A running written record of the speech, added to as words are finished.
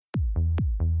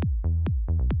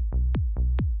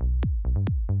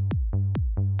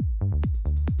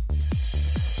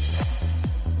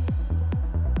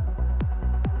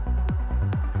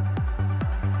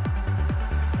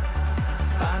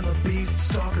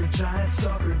Giant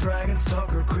Stalker, Dragon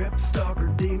Stalker, Crypt Stalker,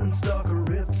 Demon Stalker,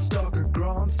 Rift Stalker,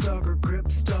 Grown Stalker,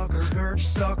 Crypt Stalker, Scourge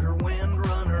Stalker, Wind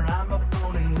Runner, I'm a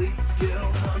pony, Elite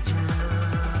Skill Hunter.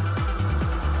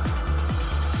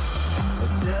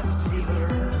 A Death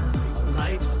Dealer, a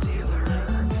Life Stealer,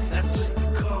 that's just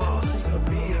the cost of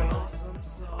being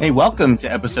awesome. Hey, welcome to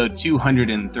episode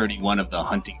 231 of the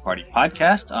Hunting Party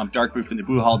Podcast. I'm Darkbrew from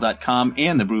thebrewhall.com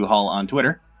and the Brew Hall on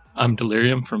Twitter. I'm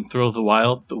Delirium from Thrill of the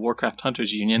Wild, the Warcraft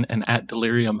Hunters Union, and at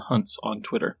Delirium Hunts on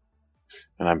Twitter.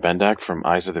 And I'm Bendak from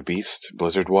Eyes of the Beast,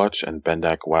 Blizzard Watch, and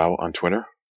Bendak WoW on Twitter. All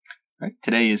right,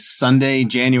 today is Sunday,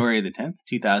 January the 10th,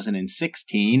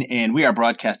 2016, and we are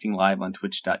broadcasting live on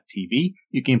twitch.tv.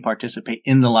 You can participate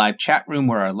in the live chat room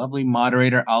where our lovely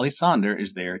moderator, Ali Sonder,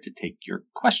 is there to take your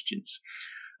questions.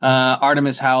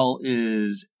 Artemis Howell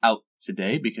is out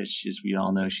today because, as we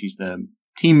all know, she's the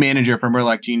team manager for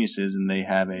Murloc Geniuses, and they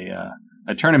have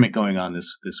a tournament going on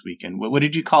this weekend. What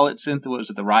did you call it, Synth? What was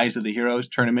it? The Rise of the Heroes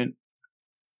tournament?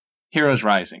 Heroes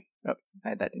Rising. Oh, I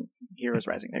had that in Heroes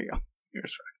Rising. There you go.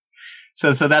 Heroes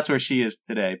Rising. So that's where she is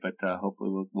today, but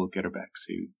hopefully we'll get her back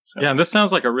soon. So. Yeah, and this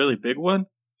sounds like a really big one,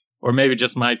 or maybe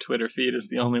just my Twitter feed is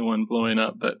the only one blowing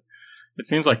up, but it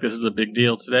seems like this is a big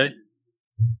deal today.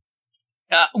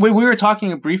 We were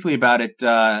talking briefly about it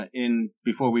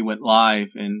before we went live,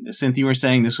 and Cynthia, you were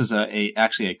saying this was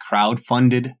actually a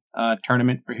crowd-funded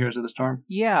tournament for Heroes of the Storm.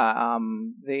 Yeah,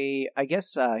 I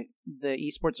guess the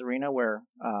esports arena where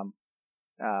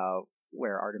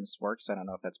Artemis works. I don't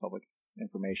know if that's public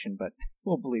information, but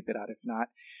we'll bleep it out if not.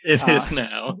 It is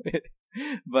now.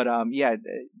 But yeah,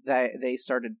 they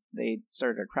started a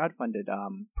crowd-funded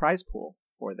prize pool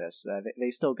for this.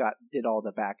 They still did all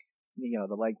the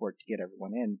the legwork to get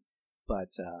everyone in, but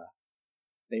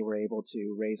they were able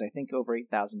to raise, I think, over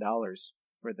 $8,000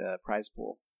 for the prize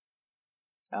pool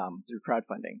through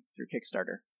crowdfunding, through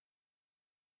Kickstarter.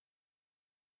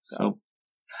 So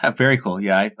very cool.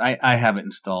 Yeah, I haven't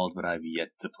installed, but I've yet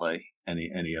to play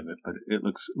any of it, but it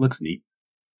looks neat.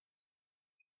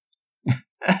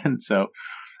 And so,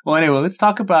 well, anyway, let's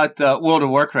talk about World of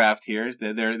Warcraft here.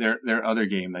 Their other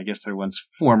game, I guess their once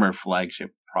former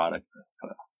flagship product.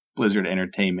 Blizzard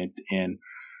Entertainment. And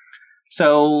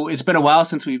so it's been a while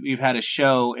since we've had a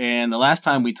show, and the last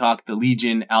time we talked, the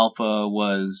Legion Alpha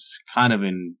was kind of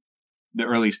in the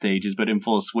early stages, but in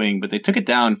full swing. But they took it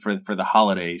down for the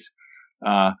holidays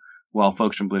while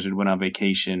folks from Blizzard went on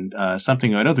vacation.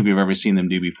 Something I don't think we've ever seen them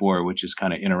do before, which is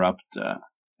kind of interrupt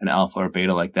an alpha or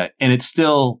beta like that. And it's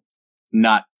still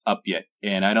not up yet,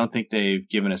 and I don't think they've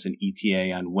given us an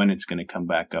ETA on when it's going to come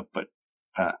back up. But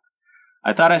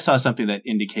I thought I saw something that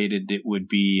indicated it would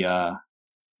be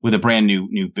with a brand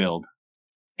new build,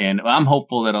 and I'm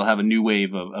hopeful that I'll have a new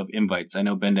wave of invites. I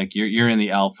know Bendak, you're in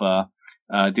the alpha.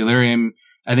 Delirium,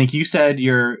 I think you said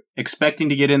you're expecting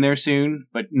to get in there soon,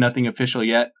 but nothing official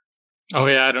yet. Oh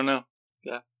yeah, I don't know.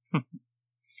 Yeah,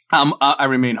 I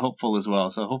remain hopeful as well.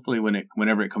 So hopefully,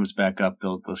 whenever it comes back up,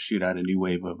 they'll shoot out a new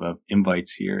wave of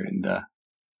invites here,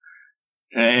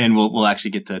 and we'll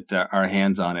actually get our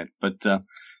hands on it, but.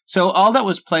 So all that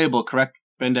was playable, correct,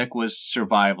 Bendak, was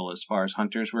survival as far as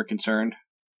hunters were concerned?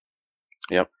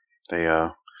 Yep.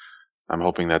 I'm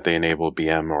hoping that they enable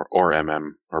BM or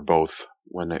MM or both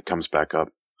when it comes back up.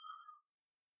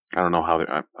 I don't know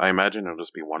how I imagine it'll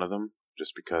just be one of them,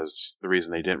 just because the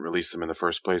reason they didn't release them in the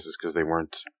first place is because they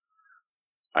weren't.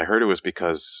 I heard it was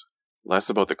because less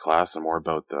about the class and more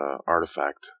about the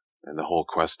artifact and the whole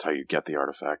quest, how you get the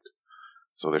artifact.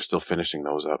 So they're still finishing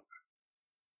those up.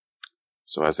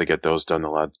 So as they get those done,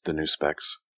 they'll add the new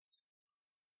specs.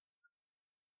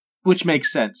 Which makes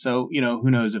sense. So,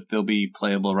 who knows if they'll be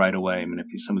playable right away. I mean, if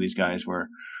some of these guys were,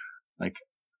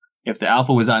 if the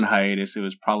alpha was on hiatus, it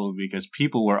was probably because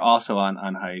people were also on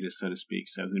hiatus, so to speak.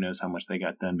 So who knows how much they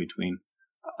got done between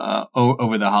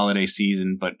over the holiday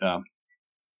season. But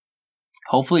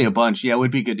hopefully a bunch. Yeah, it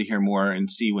would be good to hear more and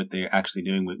see what they're actually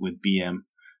doing with BM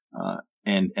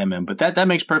and MM. But that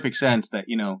makes perfect sense that,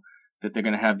 that they're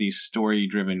going to have these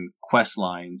story-driven quest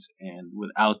lines, and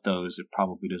without those, it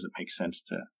probably doesn't make sense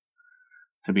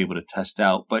to be able to test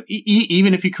out. But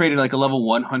even if you created like a level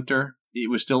 1 hunter, it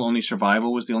was still only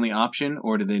survival was the only option,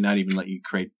 or did they not even let you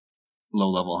create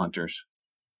low-level hunters?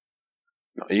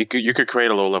 You could create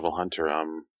a low-level hunter.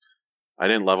 I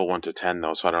didn't level 1 to 10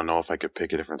 though, so I don't know if I could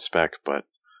pick a different spec, but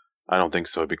I don't think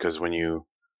so, because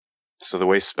so the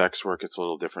way specs work, it's a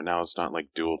little different now. It's not like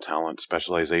dual talent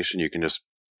specialization. You can just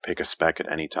pick a spec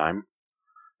at any time.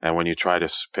 And when you try to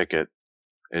pick it,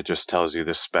 it just tells you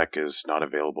this spec is not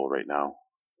available right now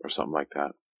or something like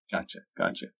that. Gotcha.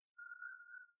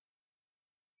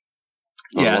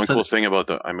 The only cool thing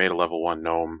about I made a level 1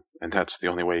 gnome, and that's the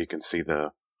only way you can see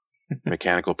the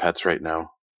mechanical pets right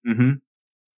now. Mm-hmm.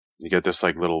 You get this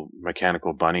like little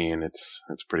mechanical bunny, and it's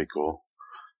pretty cool.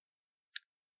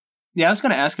 Yeah, I was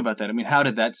going to ask about that. I mean, how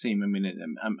did that seem? I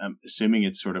mean, I'm assuming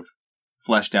it's sort of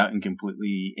fleshed out and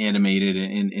completely animated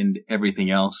and everything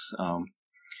else.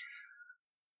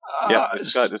 Yeah,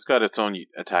 it's got its own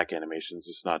attack animations.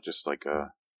 It's not just like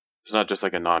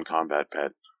a non-combat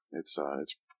pet. It's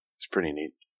pretty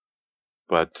neat.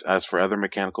 But as for other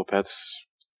mechanical pets,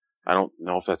 I don't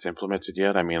know if that's implemented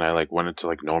yet. I mean, I like went into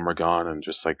like Gnomeregan and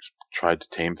just like tried to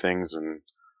tame things, and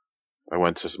I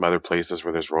went to some other places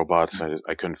where there's robots.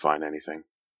 I couldn't find anything.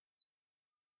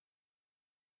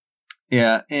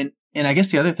 Yeah, and I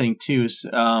guess the other thing too is,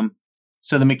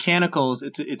 so the mechanicals,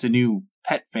 it's a new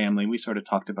pet family. We sort of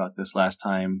talked about this last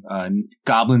time.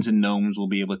 Goblins and gnomes will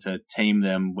be able to tame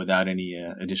them without any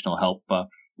additional help,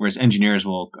 whereas engineers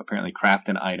will apparently craft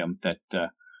an item that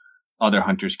other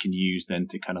hunters can use then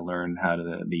to kind of learn how to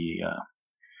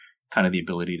the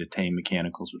ability to tame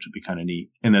mechanicals, which would be kind of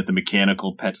neat. And that the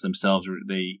mechanical pets themselves,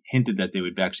 they hinted that they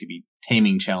would actually be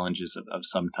taming challenges of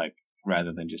some type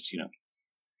rather than just,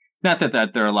 not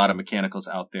that there are a lot of mechanicals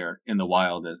out there in the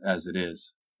wild as it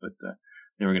is, but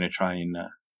they were going to try and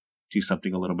do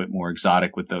something a little bit more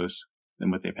exotic with those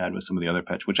than what they've had with some of the other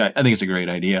pets, which I think is a great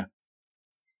idea.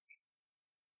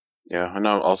 Yeah, I'm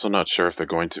also not sure if they're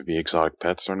going to be exotic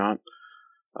pets or not,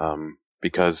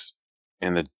 because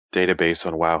in the database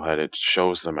on Wowhead, it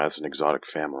shows them as an exotic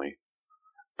family.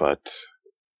 But,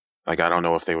 like, I don't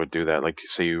know if they would do that. Like,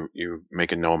 say you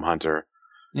make a gnome hunter,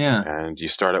 yeah, and you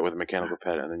start out with a mechanical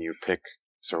pet, and then you pick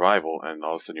survival, and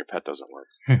all of a sudden your pet doesn't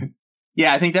work.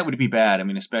 Yeah, I think that would be bad. I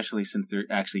mean, especially since they're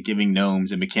actually giving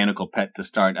gnomes a mechanical pet to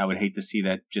start. I would hate to see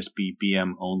that just be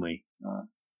BM only.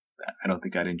 I don't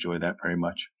think I'd enjoy that very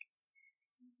much.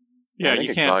 Yeah,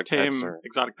 you can't tame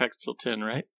exotic pets till 10,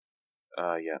 right?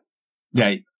 Yeah.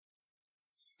 Yeah.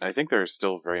 I think they're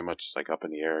still very much like up in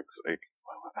the air, like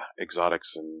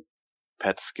exotics and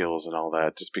pet skills and all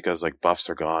that, just because like buffs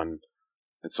are gone.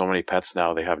 And so many pets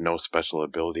now, they have no special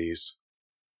abilities.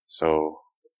 So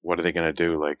what are they going to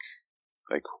do? Like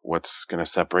what's going to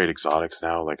separate exotics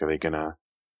now? Like, are they going to,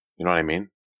 you know what I mean?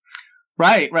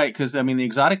 Right. Because, I mean, the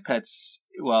exotic pets,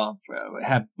 well,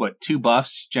 have, 2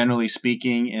 buffs, generally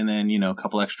speaking, and then, a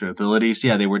couple extra abilities.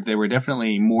 Yeah, they were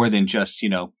definitely more than just,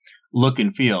 look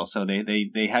and feel. So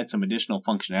they had some additional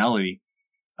functionality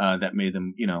that made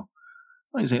them,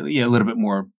 a little bit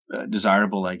more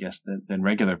desirable, I guess, than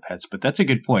regular pets. But that's a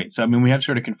good point. So, I mean, we have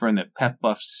sort of confirmed that pet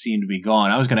buffs seem to be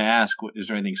gone. I was going to ask, is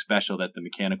there anything special that the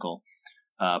mechanical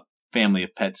family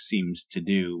of pets seems to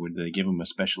do? Would they give them a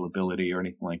special ability or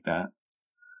anything like that?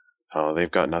 Oh,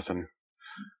 they've got nothing.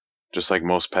 Just like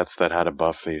most pets that had a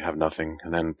buff, they have nothing.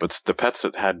 And then, but the pets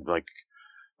that had like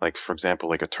for example,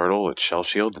 like a turtle, its shell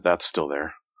shield, that's still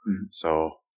there. Mm-hmm.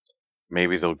 So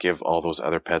maybe they'll give all those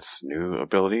other pets new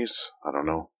abilities. I don't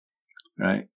know.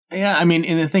 Right. Yeah. I mean,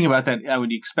 and the thing about that, I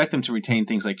would expect them to retain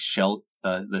things like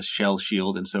the shell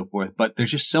shield and so forth. But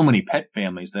there's just so many pet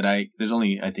families that there's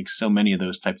only, I think, so many of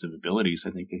those types of abilities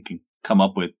I think they can come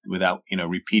up with without,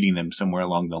 repeating them somewhere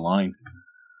along the line.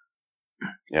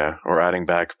 Yeah. Or adding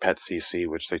back Pet CC,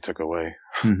 which they took away.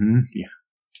 Mm-hmm. Yeah.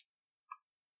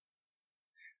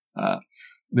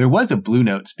 There was a blue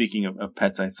note, speaking of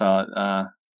pets, I saw,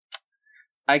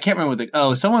 I can't remember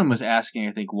someone was asking,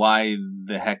 I think, why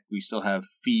the heck we still have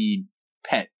feed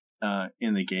pet,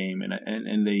 in the game. And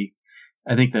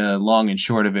I think the long and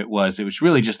short of it was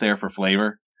really just there for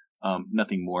flavor.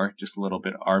 Nothing more, just a little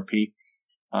bit of RP.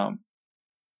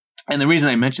 And the reason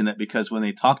I mentioned that, because when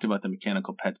they talked about the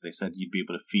mechanical pets, they said you'd be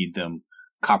able to feed them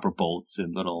copper bolts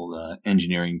and little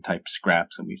engineering type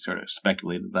scraps, and we sort of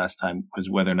speculated last time was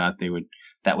whether or not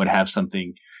that would have some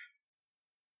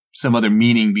other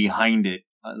meaning behind it,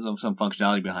 some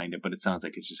functionality behind it. But it sounds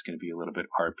like it's just going to be a little bit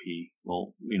RP,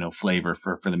 flavor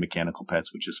for the mechanical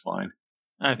pets, which is fine.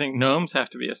 I think gnomes have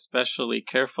to be especially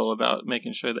careful about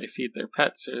making sure they feed their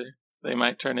pets, or they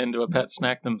might turn into a pet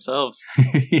snack themselves.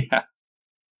 Yeah.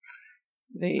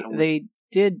 They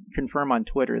did confirm on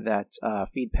Twitter that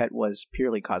Feed Pet was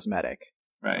purely cosmetic.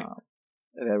 Right.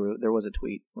 There was a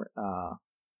tweet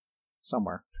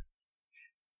somewhere,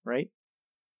 right?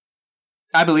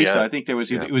 I believe so. I think there was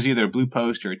it was either a blue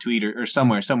post or a tweet or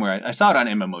somewhere. I saw it on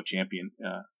MMO Champion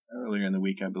earlier in the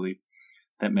week, I believe,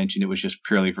 that mentioned it was just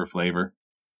purely for flavor.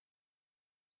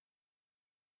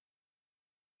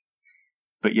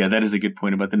 But yeah, that is a good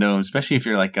point about the gnome, especially if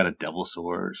you're got a devil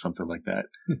sword or something like that.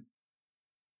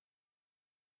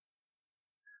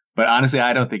 But honestly,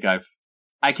 I don't think I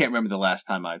can't remember the last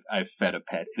time I've fed a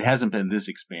pet. It hasn't been this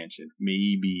expansion.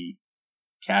 Maybe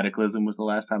Cataclysm was the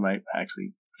last time I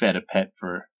actually fed a pet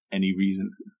for any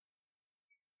reason.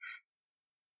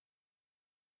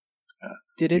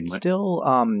 Did it still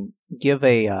give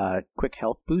a quick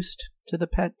health boost to the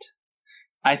pet?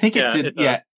 I think it Yeah, did. it does.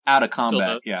 Yeah, out of It still combat.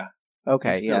 does. Yeah,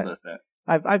 Okay, it still yeah. does that.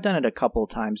 I've done it a couple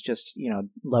times, just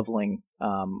leveling.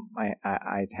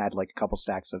 I had like a couple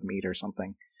stacks of meat or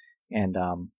something, and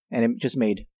it just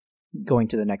made going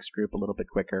to the next group a little bit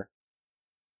quicker.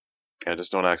 Yeah,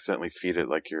 just don't accidentally feed it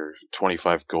like your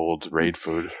 25 gold raid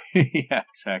food. Yeah,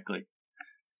 exactly.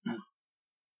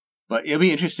 But it'll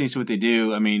be interesting to see what they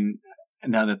do. I mean,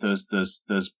 now that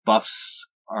those buffs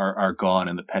are gone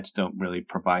and the pets don't really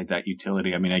provide that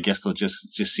utility. I mean, I guess they'll just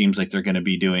seems like they're going to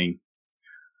be doing,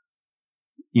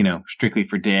 strictly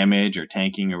for damage or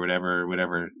tanking or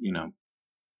whatever,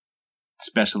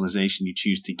 specialization you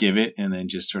choose to give it, and then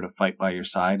just sort of fight by your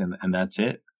side, and that's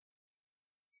it.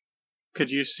 Could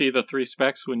you see the 3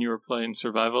 specs when you were playing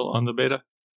survival on the beta?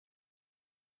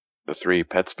 The 3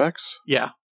 pet specs?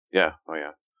 Yeah. Yeah. Oh,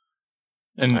 yeah.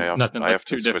 And I nothing have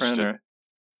too to switch different? it.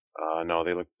 Or? No,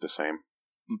 they look the same.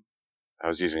 I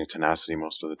was using tenacity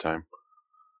most of the time.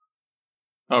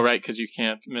 Oh, right, because you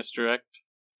can't misdirect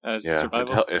as Yeah,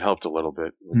 survival? it helped a little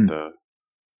bit with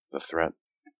the threat.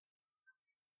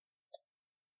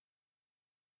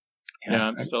 Yeah,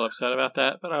 I'm still upset about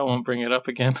that, but I won't bring it up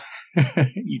again.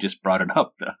 You just brought it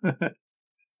up, though.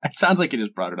 It sounds like you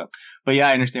just brought it up. But yeah,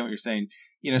 I understand what you're saying.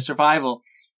 Survival,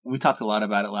 we talked a lot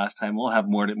about it last time. We'll have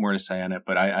more to say on it,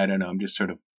 but I don't know. I'm just sort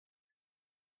of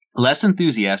less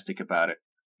enthusiastic about it,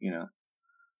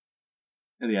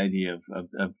 the idea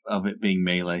of it being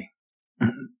melee.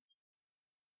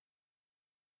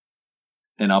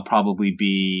 And I'll probably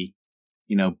be,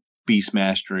 beast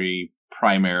mastery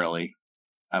primarily.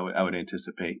 I would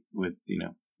anticipate with,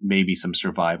 maybe some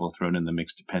survival thrown in the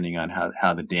mix depending on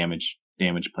how the damage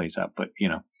plays out. But,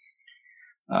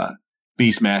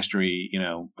 beast mastery,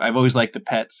 I've always liked the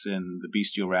pets and the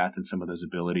bestial wrath and some of those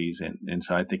abilities. And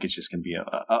so I think it's just going to be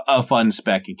a fun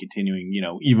spec and continuing,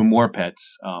 even more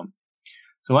pets.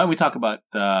 So why don't we talk about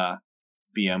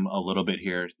BM a little bit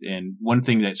here? And one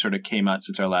thing that sort of came out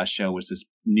since our last show was this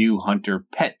new hunter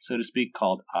pet, so to speak,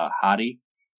 called Hadi,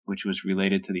 which was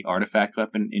related to the artifact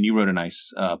weapon. And you wrote a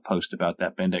nice post about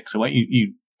that, Bendik. So why don't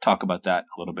you talk about that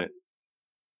a little bit?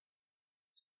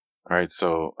 All right,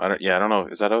 so I don't know.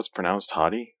 Is that how it's pronounced?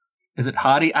 Hadi? Is it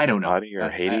Hadi? I don't know. Hadi or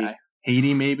Haiti?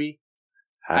 Haiti, maybe.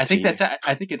 Hati?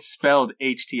 I think it's spelled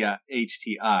HTI.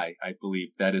 I believe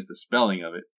that is the spelling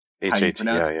of it. HATI,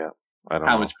 yeah. I don't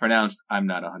know. How it's pronounced, I'm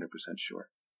not 100% sure.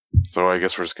 So I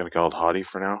guess we're just going to call it Hadi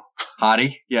for now?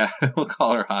 Hadi? Yeah, we'll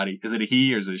call her Hadi. Is it a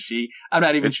he or is it a she? I'm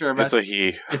not even sure about it. It's a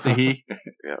he. It's a he?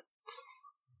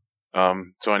 Yeah.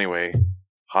 So anyway,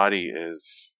 Hadi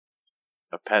is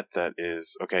a pet that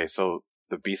is... Okay, so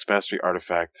the Beast Mastery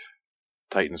artifact,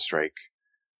 Titan Strike,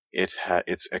 its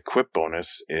equip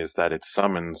bonus is that it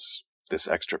summons this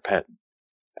extra pet.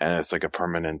 And it's like a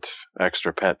permanent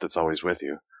extra pet that's always with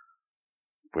you,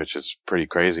 which is pretty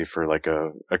crazy for like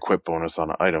a equip bonus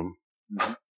on an item.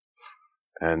 Mm-hmm.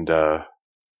 And,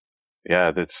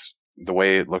 that's the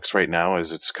way it looks right now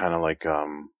is it's kind of like,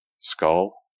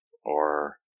 Skull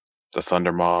or the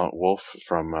Thundermaw Wolf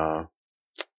from,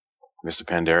 Mr.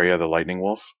 Pandaria, the Lightning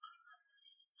Wolf.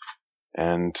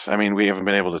 And I mean, we haven't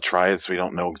been able to try it, so we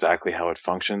don't know exactly how it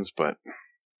functions, but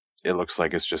it looks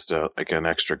like it's just like an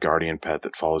extra guardian pet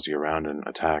that follows you around and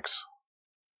attacks.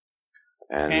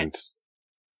 And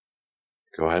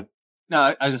go ahead.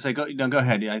 No, I was just say go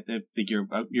ahead. I think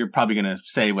you're probably going to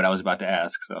say what I was about to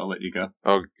ask, so I'll let you go.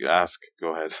 Oh, ask.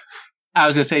 Go ahead. I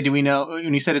was going to say, do we know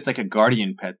when you said it's like a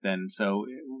guardian pet? Then, so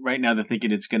right now they're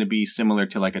thinking it's going to be similar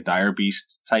to like a dire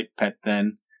beast type pet,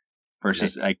 then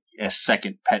versus like a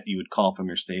second pet you would call from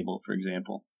your stable, for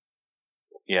example.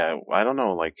 Yeah, I don't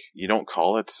know. Like you don't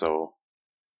call it, so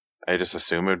I just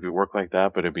assume it would work like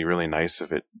that. But it'd be really nice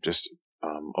if it just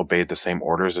obeyed the same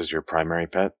orders as your primary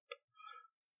pet.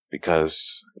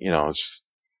 Because, it's just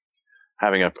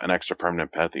having an extra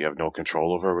permanent pet that you have no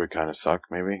control over would kind of suck,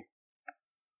 maybe.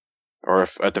 Or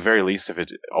if, at the very least, if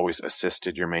it always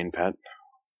assisted your main pet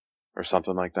or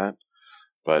something like that.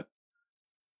 But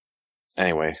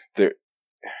anyway, there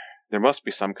must be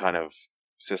some kind of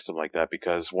system like that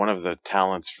because one of the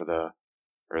talents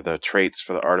the traits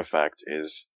for the artifact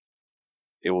is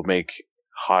it will make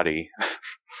Hadi,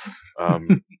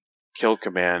 Kill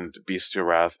Command, Bestial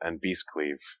Wrath, and Beast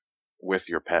Cleave with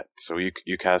your pet. So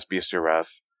you cast Bestial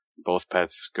Wrath, both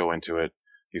pets go into it.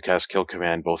 You cast Kill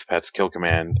Command, both pets Kill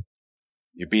Command.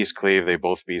 You Beast Cleave, they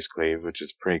both Beast Cleave, which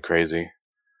is pretty crazy.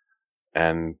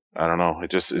 And I don't know,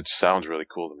 it sounds really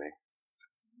cool to me.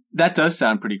 That does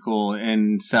sound pretty cool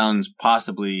and sounds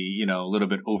possibly, a little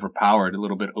bit overpowered, a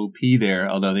little bit OP there,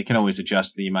 although they can always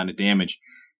adjust the amount of damage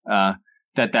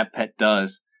that pet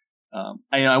does.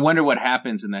 I wonder what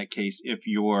happens in that case if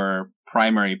your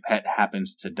primary pet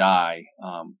happens to die.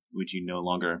 Would you no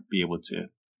longer be able to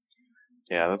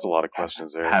Yeah, that's a lot of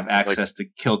questions there. have access to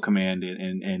kill command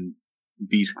and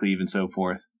beast cleave and so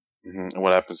forth? And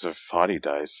what happens if Hottie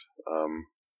dies?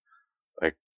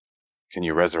 Like, can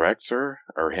you resurrect her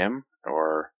or him,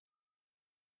 or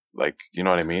like, you know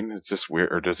what I mean? It's just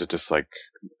weird, or does it just like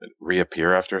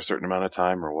reappear after a certain amount of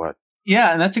time, or what?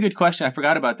 Yeah, and that's a good question. I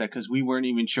forgot about that because we weren't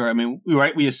even sure. I mean,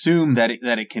 we assume that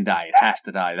it can die. It has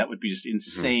to die. That would be just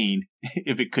insane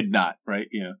if it could not, right?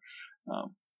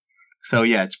 So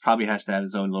yeah, it probably has to have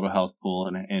its own little health pool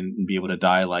and be able to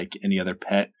die like any other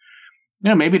pet.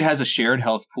 Maybe it has a shared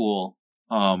health pool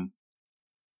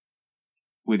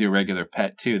with your regular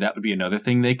pet too. That would be another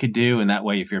thing they could do. And that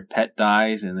way, if your pet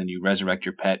dies and then you resurrect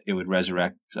your pet, it would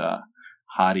resurrect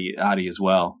Hottie as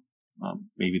well.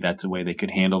 Maybe that's a way they could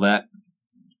handle that.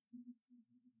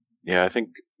 Yeah, I think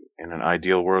in an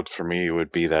ideal world for me, it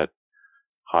would be that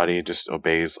Hottie just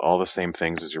obeys all the same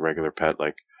things as your regular pet,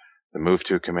 like the move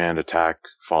to command, attack,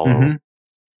 follow,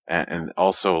 and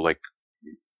also like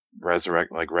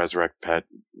resurrect pet,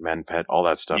 mend pet, all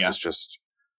that stuff is just,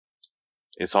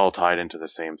 it's all tied into the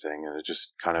same thing, and it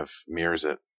just kind of mirrors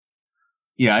it.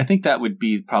 Yeah, I think that would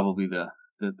be probably the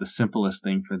simplest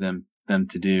thing for them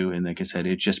to do. And like I said,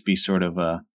 it'd just be sort of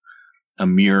a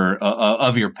mirror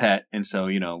of your pet. And so,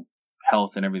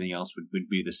 health and everything else would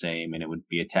be the same, and it would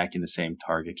be attacking the same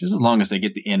target, just as long as they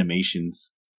get the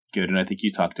animations good. And I think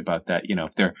you talked about that, if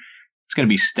it's going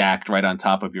to be stacked right on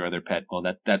top of your other pet, well,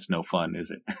 that's no fun,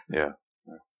 is it? Yeah.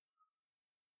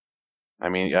 I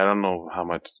mean, I don't know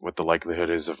what the likelihood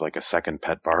is of like a second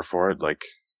pet bar for it. Like,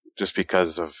 just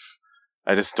because of,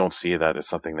 I just don't see that as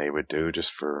something they would do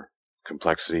just for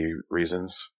complexity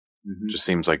reasons. Just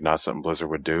seems like not something Blizzard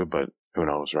would do, but who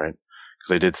knows, right? Because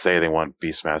they did say they want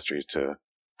Beast Mastery to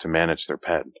manage their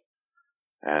pet,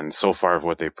 and so far of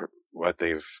what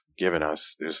they've given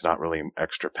us, there's not really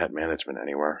extra pet management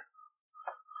anywhere.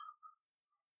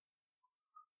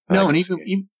 No,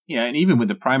 and even with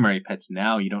the primary pets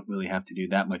now, you don't really have to do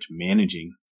that much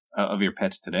managing of your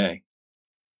pets today.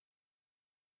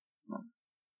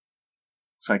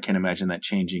 So I can't imagine that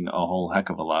changing a whole heck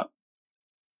of a lot.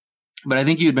 But I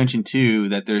think you had mentioned too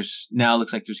that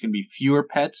looks like there's going to be fewer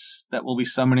pets that will be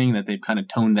summoning, that they've kind of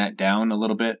toned that down a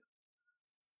little bit.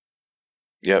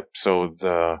 Yep. So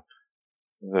the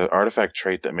artifact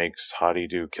trait that makes Hottie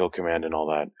do kill command and all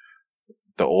that,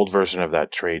 the old version of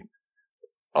that trait,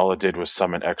 all it did was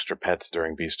summon extra pets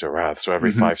during Beast of Wrath. So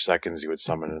every 5 seconds you would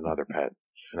summon another pet,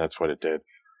 and that's what it did.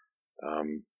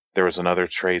 There was another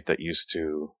trait that used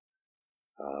to,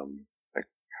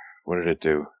 what did it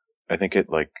do? I think it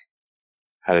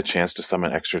had a chance to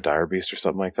summon extra Dire Beast or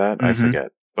something like that. I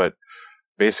forget. But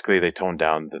basically they toned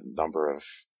down the number of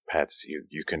pets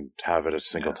you can have at a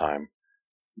single time,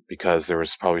 because there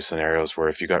was probably scenarios where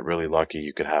if you got really lucky,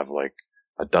 you could have like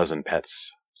a dozen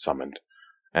pets summoned,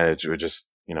 and it would just,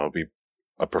 be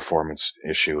a performance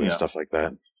issue and stuff like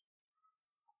that.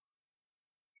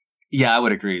 Yeah, I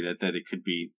would agree that it could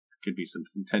be some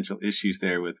potential issues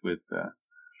there with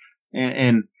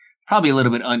and probably a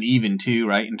little bit uneven too,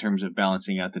 right? In terms of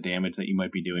balancing out the damage that you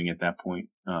might be doing at that point,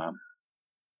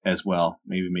 as well.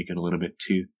 Maybe make it a little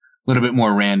bit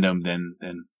more random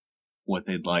than what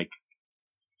they'd like.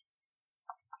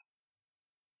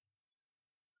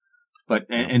 But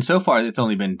and so far it's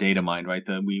only been data mined, right?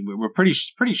 We're pretty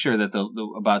sure that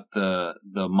about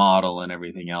the model and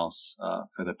everything else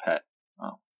for the pet.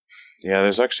 Yeah,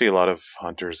 there's actually a lot of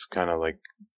hunters, kind of like,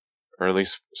 or at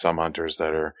least some hunters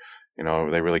that are,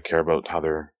 they really care about how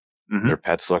their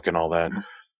pets look and all that.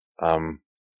 Some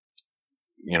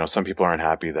people aren't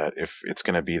happy that if it's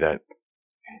going to be that,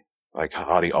 like,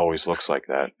 Hottie always looks like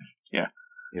that. Yeah.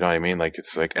 You know what I mean? Like,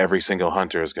 it's like every single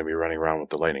hunter is going to be running around with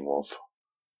the Lightning Wolf.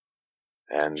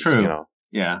 And, True.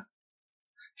 Yeah.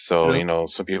 So,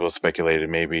 some people speculated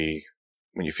maybe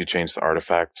if you change the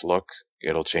artifact look,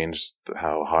 it'll change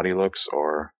how Hottie looks,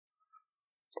 or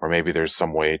maybe there's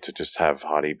some way to just have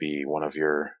Hottie be one of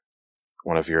your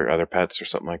other pets or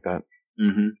something like that.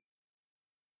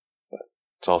 But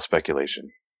it's all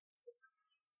speculation.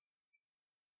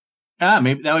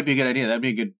 Maybe that would be a good idea. That'd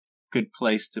be a good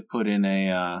place to put in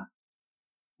a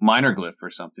minor glyph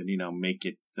or something. Make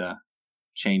it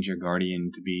change your Guardian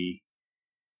to be,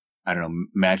 I don't know,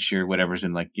 match your whatever's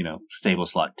in stable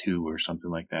slot 2 or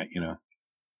something like that.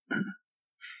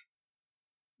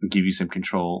 Give you some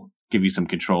control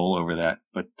over that.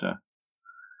 But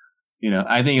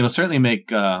I think it'll certainly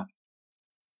make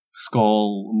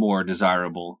Skull more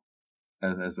desirable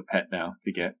as a pet now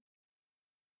to get.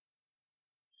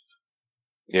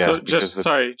 Yeah. So just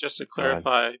to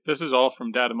clarify, this is all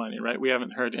from data mining, right? We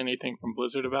haven't heard anything from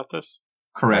Blizzard about this.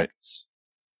 Correct.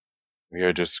 We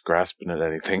are just grasping at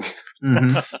anything.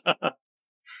 Mm-hmm.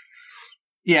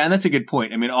 Yeah, and that's a good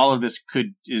point. I mean, all of this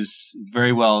is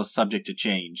very well subject to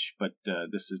change, but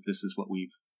this is what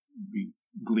we've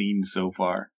gleaned so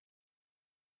far.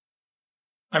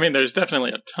 I mean, there's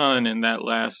definitely a ton in that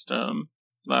last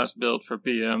build for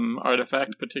BM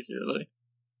Artifact, particularly.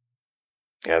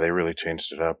 Yeah, they really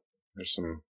changed it up. There's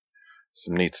some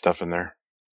neat stuff in there.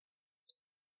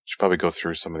 Should probably go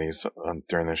through some of these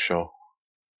during this show.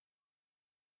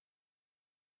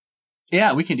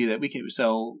 Yeah, we can do that. We can.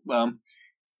 So,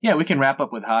 we can wrap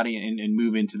up with Hadi and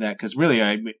move into that, because really,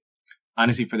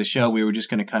 honestly, for the show, we were just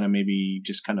going to kind of maybe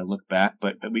just kind of look back,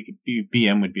 but we could.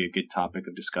 BM would be a good topic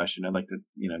of discussion. I'd like to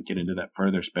get into that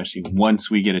further, especially once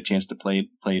we get a chance to play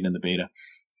it in the beta.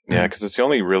 Yeah, because it's the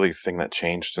only really thing that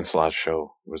changed since the last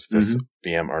show was this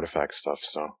BM Artifact stuff.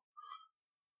 So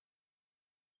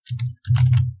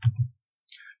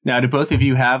now, do both of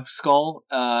you have Skull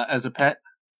as a pet?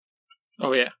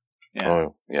 Oh yeah. Yeah.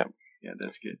 Oh yeah. Yeah,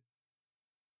 that's good.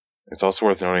 It's also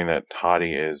worth noting that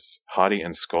Hadi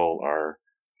and Skull are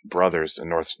brothers in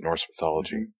Norse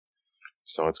mythology.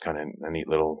 So it's kind of a neat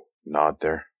little nod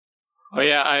there. Oh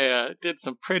yeah, I did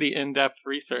some pretty in-depth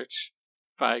research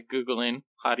by Googling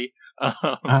Hadi.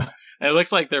 And it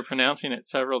looks like they're pronouncing it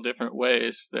several different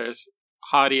ways. There's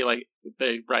Hadi, like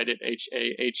they write it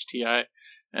H-A-H-T-I,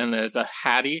 and there's a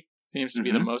Hattie, seems to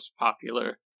be the most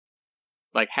popular,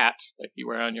 like hat, like you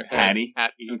wear on your head.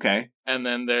 Hattie. Okay. And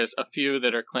then there's a few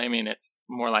that are claiming it's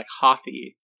more like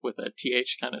Hothy with a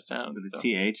TH kind of sound. With a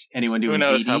TH? Anyone doing who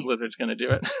knows 80? how Blizzard's going to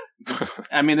do it?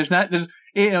 I mean,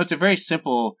 it's a very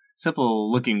simple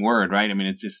looking word, right? I mean,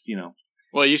 it's just,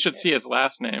 Well, you should see his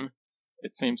last name.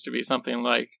 It seems to be something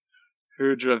like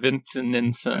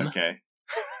Hurdravintinensen. Okay.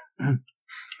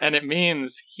 And it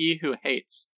means he who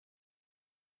hates.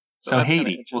 So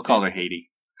Haiti. We'll call her Haiti.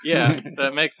 Yeah,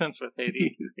 that makes sense with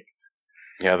Haiti.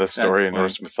 Yeah, the story in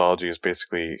Norse mythology is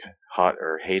basically Hot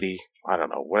or Haiti. I don't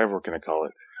know, whatever we're going to call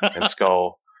it. And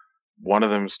Skull, one of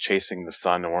them's chasing the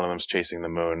sun and one of them's chasing the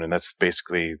moon, and that's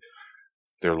basically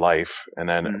their life. And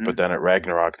then, but then at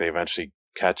Ragnarok, they eventually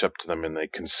catch up to them and they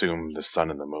consume the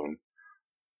sun and the moon.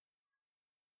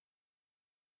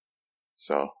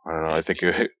 So, I don't know. I think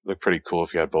it would look pretty cool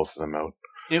if you had both of them out.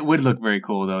 It would look very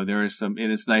cool, though. There is and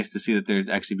it's nice to see that there's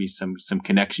actually be some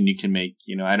connection you can make.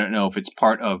 I don't know if it's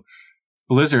part of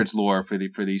Blizzard's lore for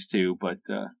these two, but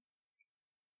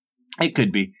it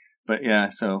could be. But yeah,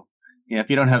 so if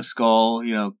you don't have Skull,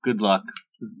 good luck.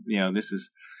 This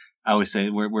is, I always say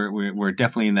we're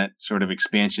definitely in that sort of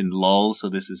expansion lull. So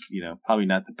this is probably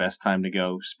not the best time to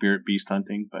go spirit beast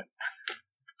hunting, but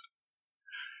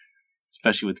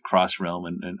especially with cross realm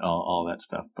and all that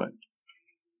stuff. But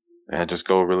yeah, just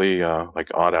go really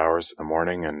like odd hours in the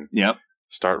morning and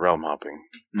start realm hopping.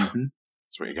 That's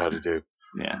what you got to do.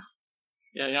 Yeah.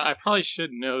 Yeah, I probably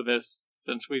should know this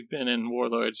since we've been in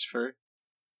Warlords for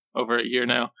over a year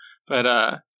now.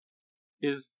 But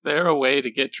is there a way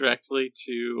to get directly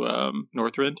to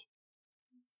Northrend?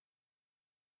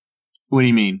 What do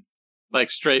you mean? Like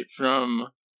straight from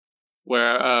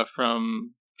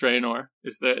from Draenor?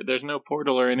 There's no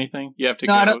portal or anything? You have to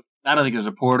go. I don't think there's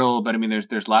a portal, but I mean,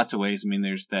 there's lots of ways. I mean,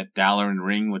 there's that Dalaran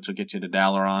ring, which will get you to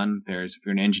Dalaran. If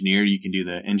you're an engineer, you can do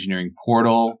the engineering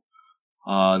portal.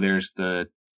 There's the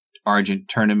Argent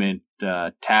Tournament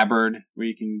Tabard, where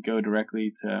you can go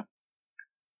directly to.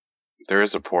 There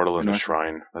is a portal in the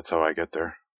shrine. That's how I get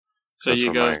there. So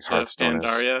you go to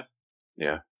Pandaria?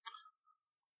 Yeah.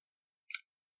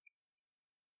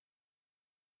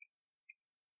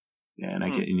 Yeah, and I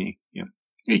get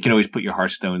you can always put your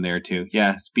Hearthstone there too.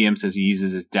 Yeah, BM says he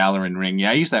uses his Dalaran ring.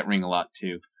 Yeah, I use that ring a lot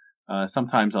too.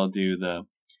 Sometimes I'll do the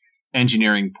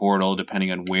engineering portal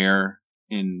depending on where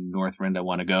in Northrend I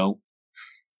want to go.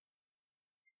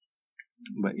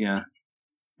 But yeah.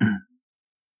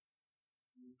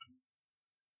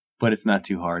 But it's not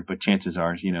too hard. But chances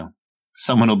are,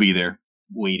 someone will be there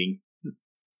waiting.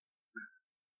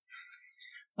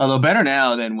 Although better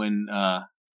now than when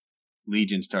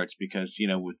Legion starts, because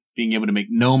with being able to make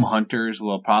gnome hunters,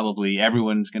 probably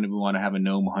everyone's going to want to have a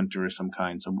gnome hunter of some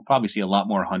kind. So we'll probably see a lot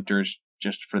more hunters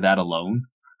just for that alone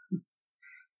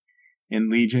in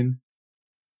Legion.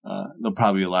 There'll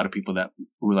probably be a lot of people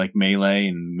who like melee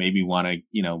and maybe want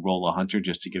to roll a hunter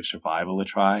just to give survival a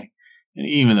try. And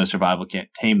even though survival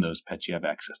can't tame those pets, you have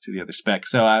access to the other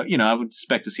specs. So I would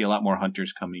expect to see a lot more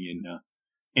hunters coming in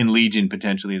in Legion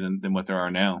potentially than what there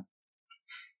are now.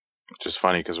 Which is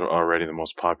funny because we're already the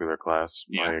most popular class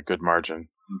by a good margin.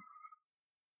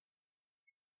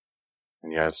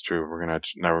 And yeah, it's true.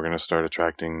 Now we're gonna start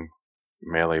attracting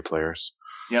melee players.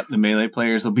 Yep, the melee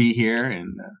players will be here,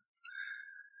 and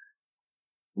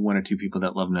one or two people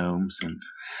that love gnomes. And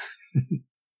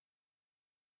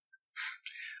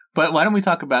but why don't we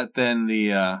talk about then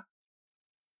the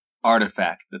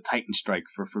artifact, the Titan Strike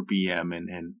for BM,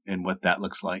 and what that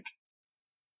looks like.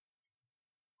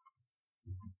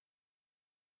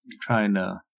 I'm trying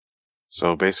to.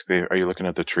 So basically, are you looking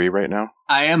at the tree right now?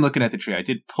 I am looking at the tree. I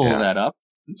did pull that up.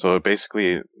 So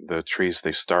basically, the trees,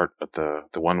 they start at the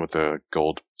one with the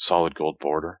solid gold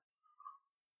border.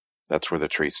 That's where the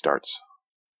tree starts.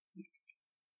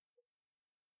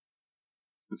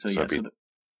 So it'd be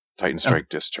Titan Strike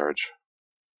Discharge.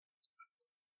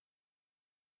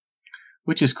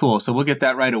 Which is cool. So we'll get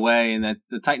that right away. And that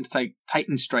the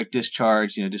Titan Strike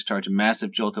Discharge, discharge a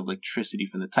massive jolt of electricity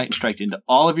from the Titan Strike into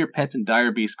all of your pets and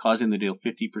dire beasts, causing them to deal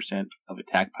 50% of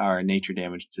attack power and nature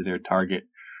damage to their target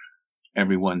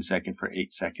every 1 second for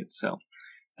 8 seconds. So,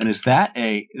 and that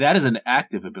is an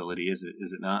active ability, is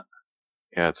it not?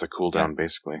 Yeah, it's a cooldown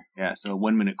basically. Yeah, so a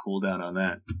 1 minute cooldown on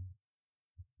that.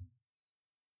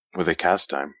 With a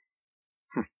cast time.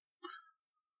 I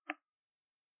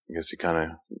guess you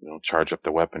kind of charge up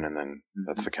the weapon and then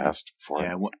that's the cast for it.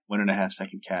 Yeah, 1.5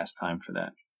 second cast time for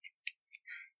that.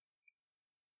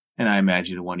 And I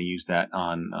imagine you want to use that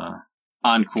on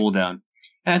cooldown.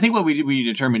 And I think what we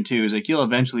determined too is like you'll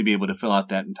eventually be able to fill out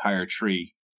that entire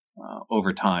tree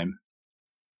over time.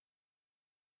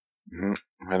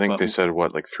 I think they said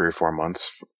like 3 or 4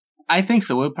 months. I think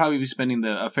so. We'll probably be spending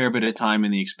a fair bit of time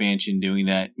in the expansion doing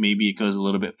that. Maybe it goes a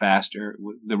little bit faster.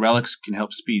 The relics can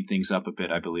help speed things up a bit,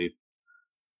 I believe.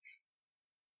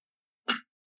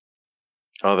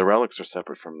 Oh, the relics are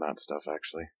separate from that stuff,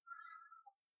 actually.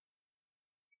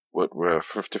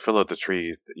 To fill out the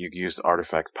trees, you use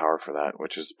artifact power for that,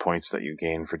 which is points that you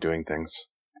gain for doing things.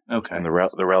 Okay. And the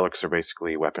relics are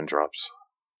basically weapon drops.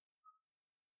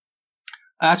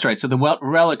 That's right. So the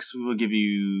relics will give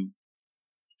you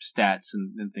stats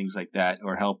and things like that,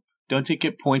 or help. Don't you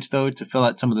get points though to fill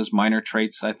out some of those minor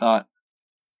traits? I thought.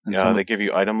 Yeah, they give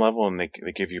you item level and they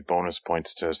give you bonus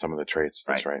points to some of the traits.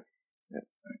 That's right. Yeah.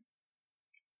 Right.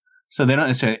 So they don't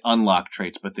necessarily unlock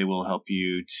traits, but they will help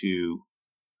you to.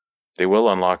 They will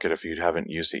unlock it if you haven't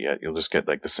used it yet. You'll just get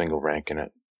like the single rank in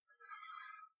it.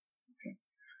 Okay.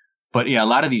 But yeah, a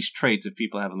lot of these traits, if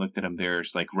people haven't looked at them,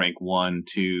 there's like rank 1,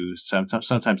 2,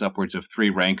 sometimes upwards of 3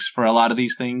 ranks for a lot of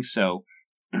these things. So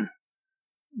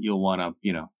you'll want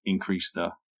to, increase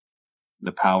the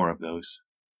power of those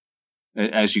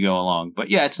as you go along. But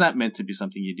yeah, it's not meant to be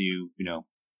something you do,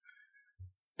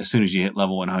 as soon as you hit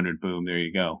level 100, boom, there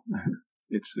you go.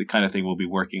 It's the kind of thing we'll be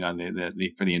working on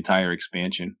for the entire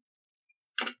expansion.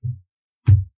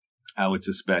 I would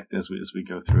suspect as we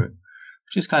go through it,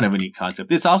 which is kind of a neat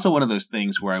concept. It's also one of those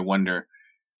things where I wonder,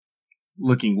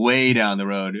 looking way down the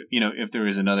road, if there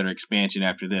is another expansion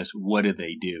after this, what do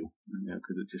they do?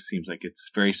 Because it just seems like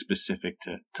it's very specific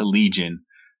to Legion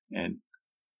and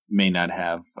may not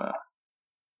have,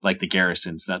 like the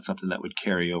Garrison's, not something that would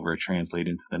carry over or translate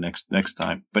into the next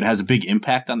time. But it has a big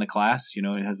impact on the class.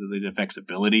 It affects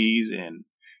abilities and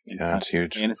it's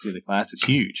huge. Fantasy of the class. It's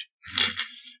huge.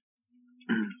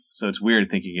 So it's weird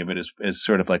thinking of it as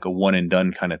sort of like a one and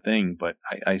done kind of thing, but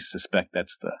I suspect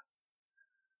that's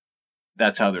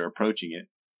how they're approaching it.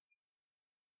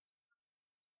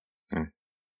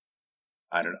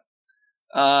 I don't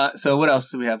know. So what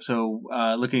else do we have? So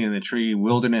looking in the tree,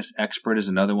 Wilderness Expert is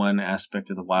another one. Aspect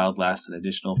of the Wild lasts an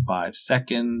additional 5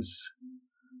 seconds.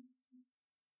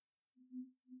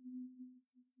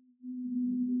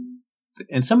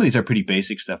 And some of these are pretty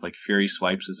basic stuff, like Fury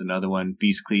Swipes is another one.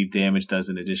 Beast Cleave damage does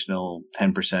an additional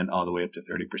 10% all the way up to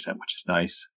 30%, which is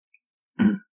nice.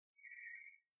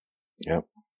 Yep.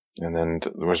 And then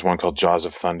there was one called Jaws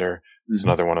of Thunder. It's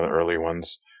another one of the early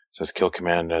ones. It says Kill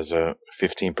Command has a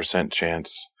 15%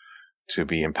 chance to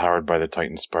be empowered by the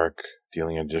Titan Spark,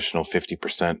 dealing an additional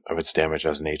 50% of its damage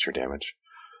as nature damage.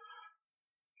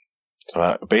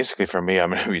 So basically for me, I'm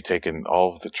going to be taking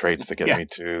all of the traits that get me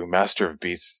to Master of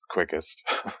Beasts quickest.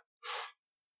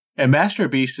 And Master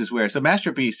of Beasts is where? So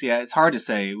Master of Beasts, it's hard to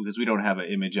say because we don't have an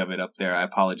image of it up there. I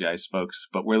apologize, folks.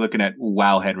 But we're looking at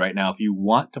Wowhead right now. If you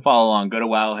want to follow along, go to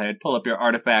Wowhead, pull up your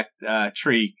artifact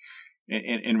tree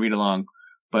and read along.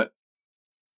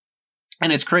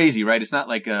 And it's crazy, right? It's not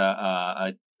like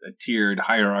a tiered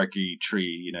hierarchy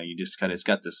tree. You just it's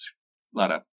got this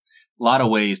lot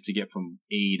of ways to get from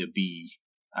A to B,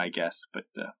 I guess. But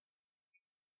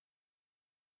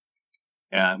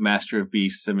Master of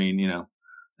Beasts. I mean,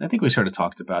 I think we sort of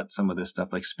talked about some of this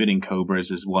stuff, like Spitting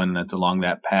Cobras is one that's along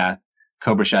that path.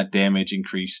 Cobra shot damage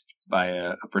increased by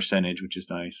a percentage, which is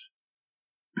nice.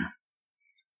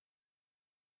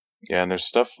 Yeah, and there's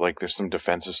stuff there's some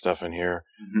defensive stuff in here.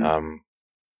 Mm-hmm.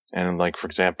 And like, for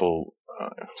example,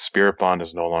 Spirit Bond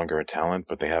is no longer a talent,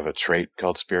 but they have a trait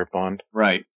called Spirit Bond.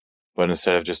 Right. But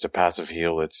instead of just a passive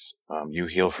heal, it's you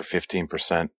heal for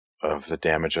 15% of the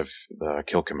damage of the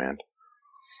kill command.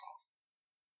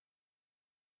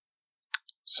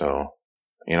 So,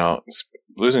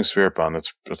 losing Spirit Bond,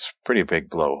 that's a pretty big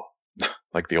blow,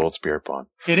 like the old Spirit Bond.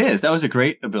 It is. That was a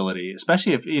great ability,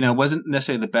 especially if, it wasn't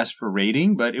necessarily the best for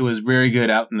raiding, but it was very good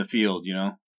out in the field,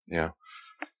 Yeah.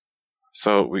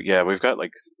 So, we've got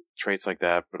traits like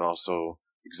that, but also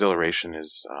Exhilaration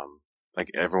is,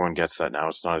 everyone gets that now.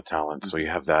 It's not a talent, so you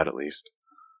have that at least.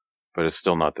 But it's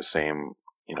still not the same,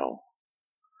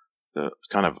 the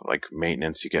kind of like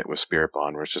maintenance you get with Spirit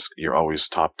Bond, where it's just, you're always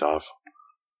topped off.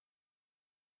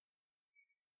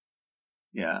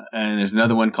 Yeah, and there's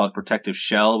another one called Protective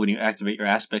Shell. When you activate your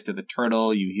aspect of the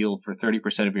turtle, you heal for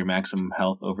 30% of your maximum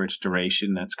health over its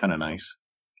duration. That's kind of nice.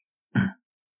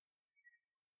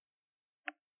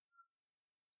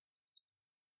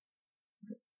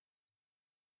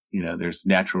 There's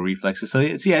natural reflexes. So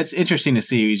it's interesting to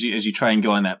see as you try and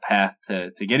go on that path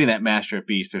to getting that Master of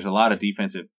Beast. There's a lot of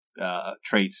defensive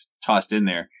traits tossed in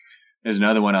there. There's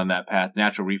another one on that path.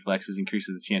 Natural reflexes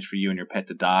increases the chance for you and your pet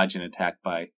to dodge an attack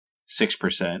by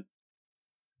 6%.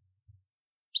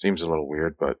 Seems a little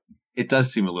weird, but it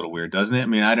does seem a little weird, doesn't it? I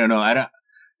mean, I don't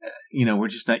know. We're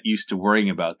just not used to worrying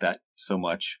about that so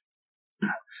much.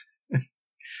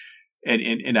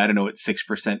 and I don't know what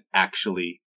 6%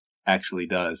 actually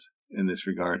does in this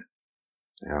regard.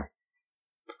 Yeah.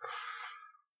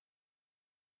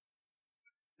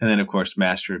 And then, of course,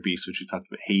 Master of Beasts, which we talked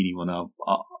about, Haiti will now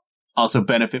also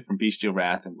benefit from Bestial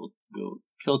Wrath and will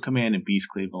kill command and Beast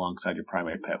Cleave alongside your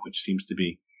primary pet, which seems to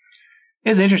be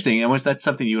is interesting. Almost that's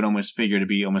something you would almost figure to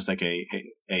be almost like a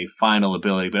final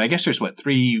ability. But I guess there's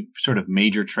 3 sort of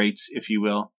major traits, if you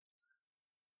will,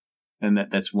 and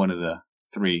that's one of the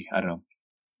 3. I don't know.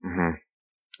 Mm-hmm.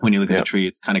 When you look at the tree,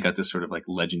 it's kind of got this sort of like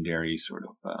legendary sort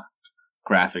of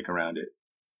graphic around it.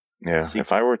 Yeah,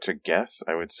 if I were to guess,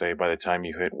 I would say by the time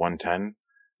you hit 110,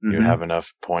 you'd have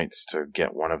enough points to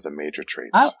get one of the major traits.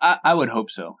 I would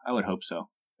hope so.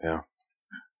 Yeah.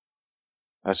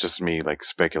 That's just me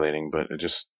speculating, but it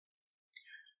just,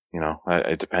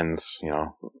 it depends,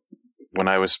 When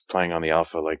I was playing on the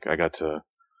alpha, I got to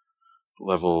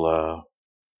level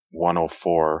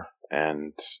 104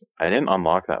 and I didn't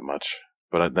unlock that much.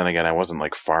 But then again, I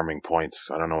wasn't farming points.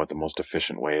 I don't know what the most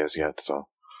efficient way is yet, so.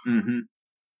 Mm-hmm.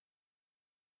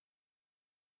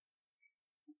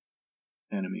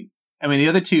 And I mean, the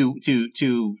other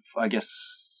two, I guess,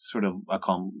 sort of, I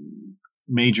call them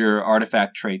major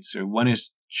artifact traits. One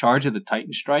is Charge of the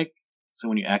Titan Strike. So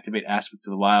when you activate Aspect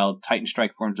of the Wild, Titan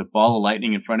Strike forms a ball of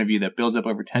lightning in front of you that builds up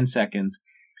over 10 seconds.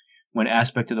 When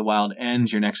Aspect of the Wild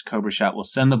ends, your next Cobra shot will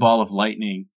send the ball of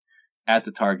lightning at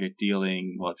the target,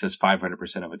 dealing, it says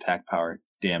 500% of attack power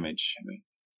damage.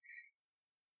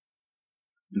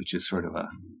 Which is sort of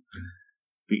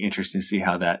be interesting to see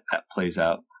how that plays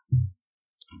out.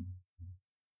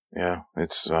 Yeah,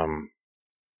 it's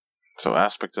so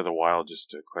Aspect of the Wild,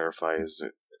 just to clarify, it's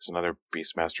another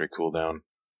Beast Mastery cooldown.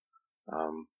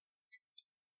 I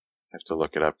have to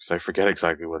look it up because I forget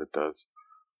exactly what it does.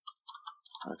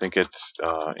 I think it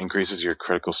increases your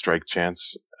critical strike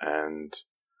chance and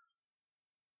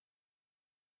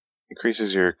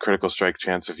increases your critical strike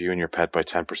chance of you and your pet by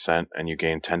 10%, and you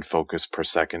gain 10 focus per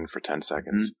second for 10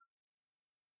 seconds. Mm-hmm.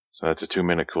 So that's a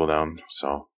 2-minute cooldown.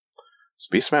 So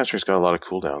Beast Mastery's got a lot of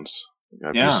cooldowns. You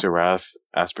got Beast of Wrath,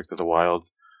 Aspect of the Wild,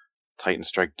 Titan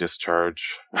Strike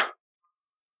Discharge.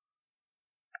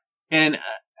 And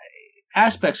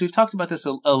aspects, we've talked about this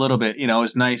a little bit.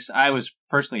 It's nice. I was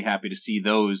personally happy to see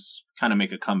those kind of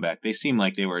make a comeback. They seemed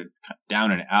like they were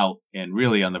down and out and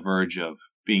really on the verge of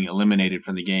being eliminated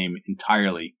from the game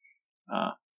entirely.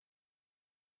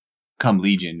 Come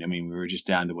Legion, we were just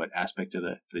down to Aspect of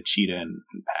the Cheetah and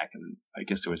Pack, and I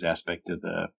guess there was Aspect of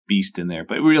the Beast in there,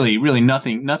 but really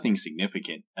nothing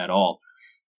significant at all.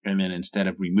 And then instead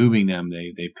of removing them,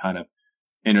 they've kind of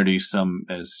introduced some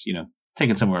as,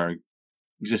 taken some of our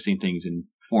existing things and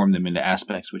formed them into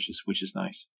aspects, which is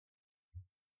nice.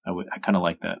 I kind of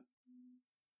like that.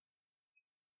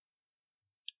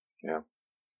 Yeah.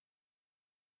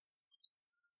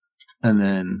 And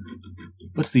then,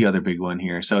 what's the other big one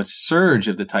here? So it's Surge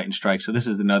of the Titan Strike. So this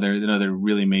is another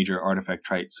really major artifact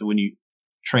trait. So when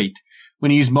When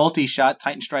you use multi-shot,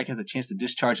 Titan Strike has a chance to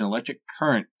discharge an electric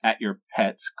current at your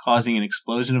pets, causing an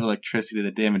explosion of electricity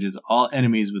that damages all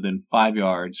enemies within 5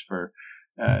 yards for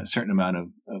a certain amount of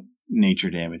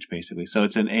nature damage, basically. So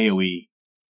it's an AoE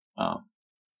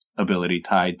ability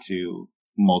tied to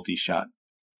multi-shot.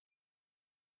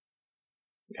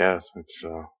 Yeah, it's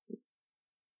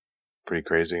pretty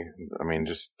crazy. I mean,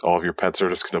 just all of your pets are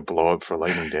just going to blow up for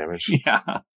lightning damage.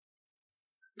 Yeah.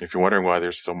 If you're wondering why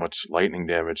there's so much lightning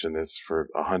damage in this for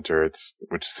a hunter,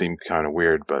 which seemed kind of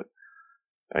weird, but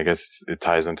I guess it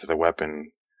ties into the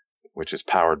weapon, which is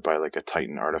powered by like a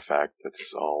Titan artifact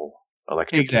that's all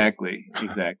electric. Exactly.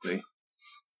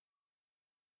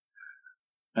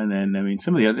 And then, I mean,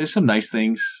 there's some nice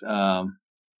things.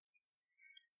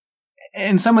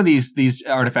 And some of these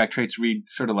artifact traits read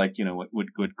sort of like, what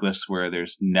glyphs where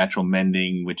there's natural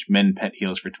mending, which mend pet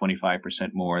heals for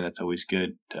 25% more. That's always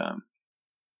good.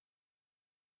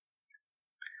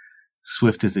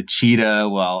 Swift as a cheetah,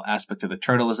 while Aspect of the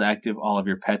Turtle is active, all of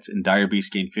your pets and Dire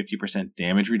Beast gain 50%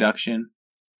 damage reduction.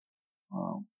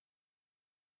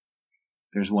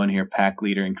 There's one here, Pack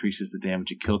Leader increases the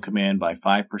damage at kill command by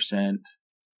 5%.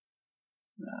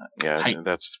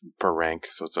 That's per rank,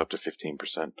 so it's up to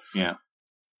 15%. Yeah.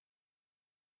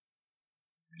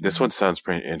 This one sounds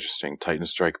pretty interesting. Titan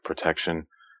Strike Protection.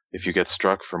 If you get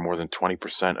struck for more than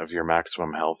 20% of your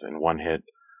maximum health in one hit,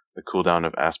 the cooldown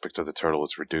of Aspect of the Turtle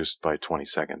is reduced by 20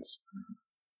 seconds. Mm-hmm.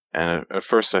 And at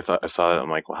first I saw that, I'm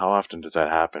like, well, how often does that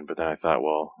happen? But then I thought,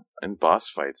 well, in boss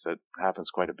fights, that happens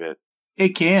quite a bit.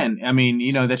 It can. I mean,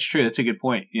 that's true. That's a good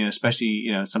point. Especially,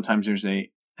 sometimes there's an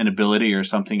ability or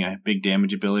something, a big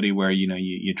damage ability where,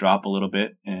 you drop a little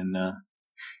bit. And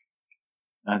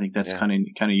I think that's kind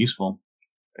of useful.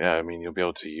 Yeah, I mean, you'll be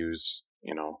able to use,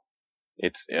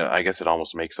 I guess it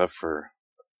almost makes up for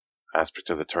Aspect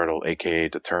of the Turtle, aka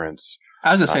deterrence.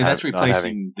 I was going to say that's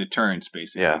replacing deterrence,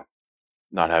 basically. Yeah,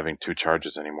 not having 2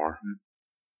 charges anymore. Mm-hmm.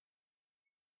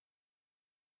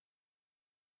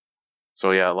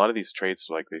 So yeah, a lot of these traits,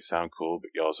 like, they sound cool,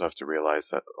 but you also have to realize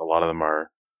that a lot of them are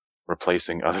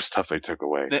replacing other stuff they took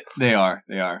away. They are.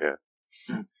 Yeah.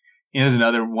 There's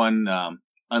another one,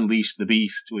 Unleash the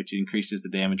Beast, which increases the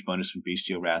damage bonus from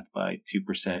Bestial Wrath by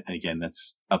 2%. And again,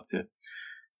 that's up to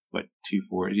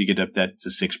 2-4. You get up that to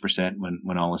 6%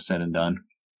 when all is said and done.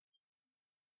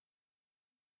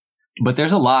 But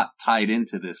there's a lot tied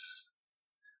into this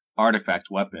artifact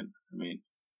weapon.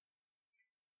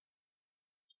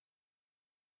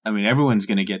 I mean, everyone's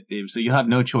going to get so you'll have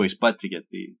no choice but to get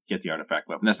the artifact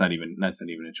weapon. That's not even a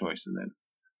choice. And then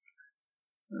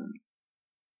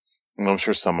I'm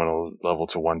sure someone will level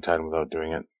to 110 without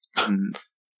doing it. Mm-hmm.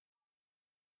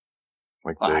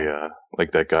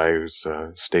 Like that guy who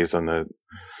stays on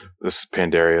this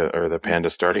Pandaria or the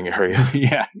Panda starting area.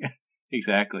 Yeah,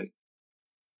 exactly.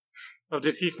 Oh,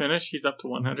 did he finish? He's up to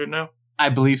 100 now? I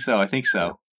believe so. I think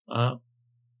so. Uh-huh.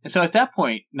 And so at that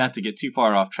point, not to get too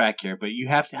far off track here, but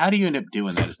how do you end up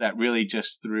doing that? Is that really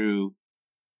just through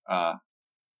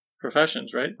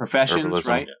professions, right? Professions, herbalism.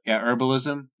 Right? Yeah,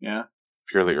 herbalism. Yeah.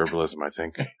 Purely herbalism, I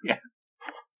think. Yeah.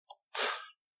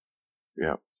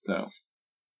 Yeah. So.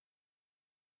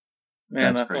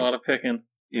 Man, that's a lot of picking.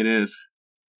 It is.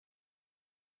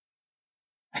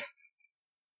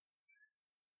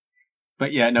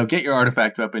 But yeah, no, get your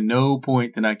artifact weapon. No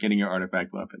point to not getting your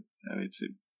artifact weapon.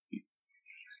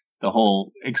 The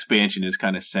whole expansion is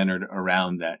kind of centered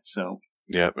around that. So.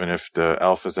 Yep, and if the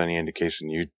alpha's any indication,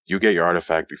 you get your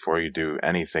artifact before you do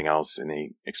anything else in the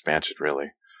expansion,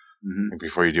 really. Mm-hmm.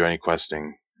 Before you do any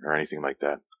questing or anything like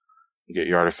that. You get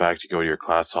your artifact, you go to your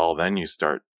class hall, then you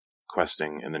start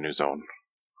questing in the new zone.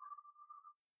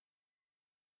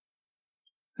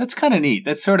 That's kind of neat.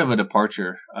 That's sort of a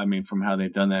departure, from how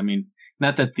they've done that.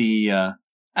 Not that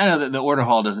I know that the Order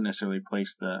Hall doesn't necessarily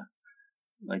place the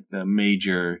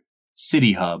major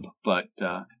city hub, but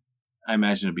I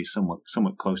imagine it'd be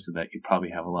somewhat close to that. You'd probably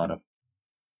have a lot of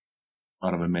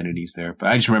amenities there. But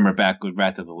I just remember back with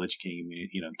Wrath of the Lich King,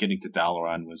 getting to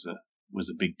Dalaran was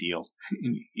a big deal,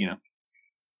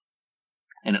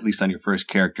 And at least on your first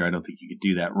character, I don't think you could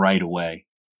do that right away.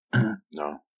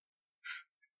 No.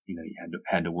 You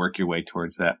had to work your way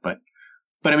towards that. But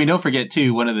don't forget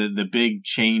too, one of the big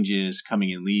changes coming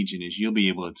in Legion is you'll be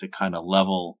able to kind of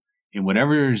level in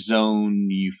whatever zone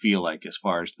you feel like as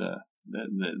far as the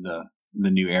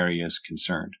new area is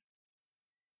concerned.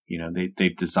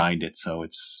 They've designed it so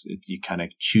you kind of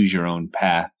choose your own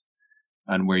path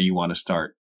on where you want to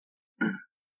start.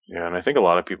 Yeah, and I think a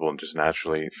lot of people just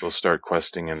naturally will start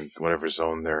questing in whatever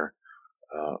zone their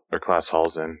class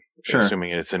hall's in. Sure. Assuming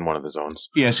it's in one of the zones.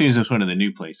 Yeah, as soon as it's one of the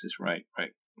new places, right.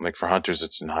 Like for hunters,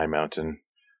 it's in High Mountain.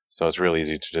 So it's real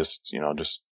easy to just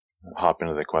hop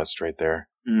into the quest right there.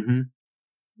 Mm-hmm.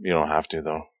 You don't have to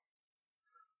though.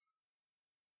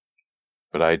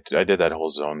 But I did that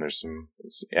whole zone. There's some.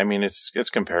 It's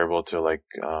comparable to like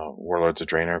Warlords of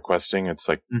Draenor questing. It's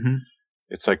like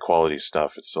it's like quality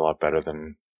stuff. It's a lot better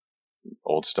than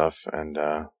old stuff, and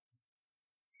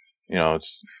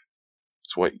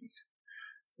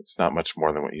it's not much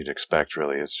more than what you'd expect.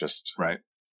 Really, it's just right.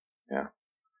 Yeah.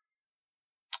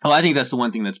 Well, I think that's the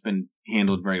one thing that's been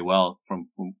handled very well from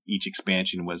each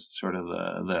expansion was sort of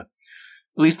the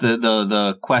at least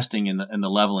the questing and the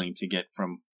leveling to get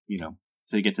from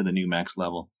to get to the new max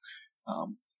level.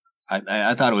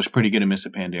 I thought it was pretty good in Mists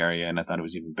of Pandaria, and I thought it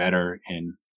was even better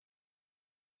in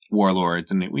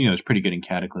Warlords, and it was pretty good in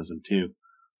Cataclysm too.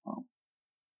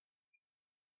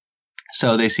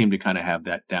 So they seem to kind of have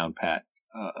that down pat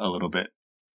a little bit.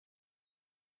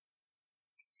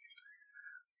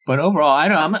 But overall,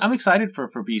 I'm excited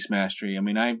for Beast Mastery. I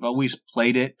mean, I've always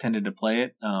tended to play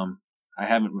it. I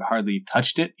haven't hardly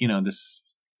touched it.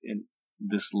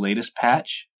 This latest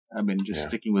patch, I've been just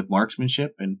sticking with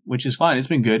marksmanship, and which is fine. It's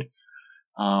been good.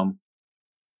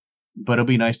 But it'll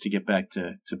be nice to get back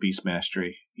to Beast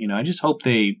Mastery. I just hope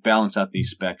they balance out these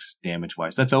specs damage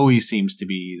wise. That's always seems to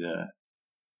be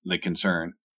the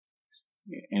concern.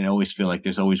 And I always feel like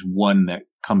there's always one that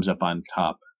comes up on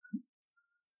top.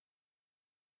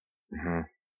 Mm-hmm.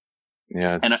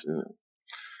 Yeah, it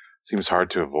seems hard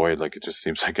to avoid. Like it just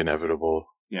seems like inevitable.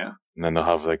 Yeah. And then they'll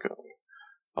have like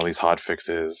all these hot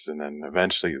fixes, and then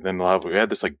eventually, we had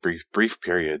this like brief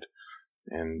period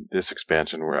in this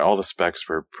expansion where all the specs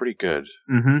were pretty good.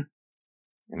 Mm-hmm.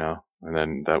 And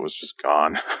then that was just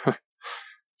gone.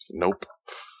 Nope.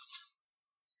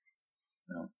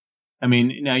 No. I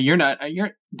mean, now you're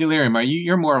Delirium.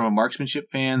 You're more of a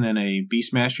marksmanship fan than a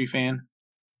Beast Mastery fan?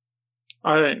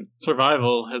 I think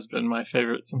Survival has been my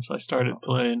favorite since I started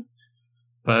playing.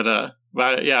 But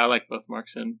yeah, I like both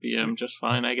Marks and BM just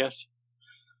fine, I guess.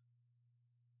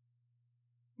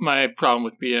 My problem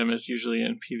with BM is usually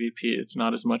in PvP, it's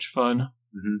not as much fun.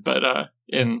 Mm-hmm. But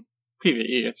in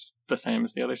PvE, it's the same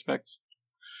as the other specs.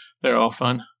 They're all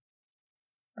fun.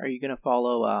 Are you going to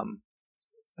follow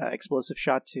Explosive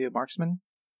Shot to Marksman,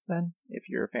 then? If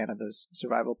you're a fan of this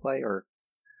survival play, or...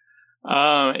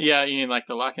 Yeah, you mean like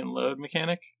the lock and load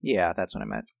mechanic? Yeah, that's what I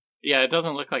meant. Yeah, it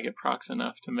doesn't look like it procs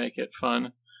enough to make it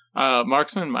fun.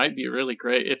 Marksman might be really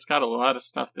great. It's got a lot of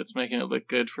stuff that's making it look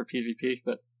good for PvP,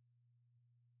 but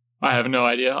I have no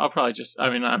idea. I'll probably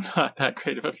I'm not that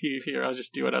great of a PvPer. I'll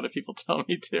just do what other people tell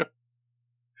me to.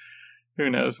 Who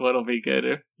knows what'll be good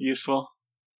or useful.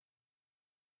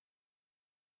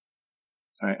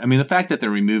 All right. I mean, the fact that they're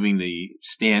removing the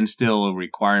standstill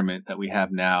requirement that we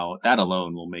have now, that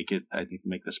alone will make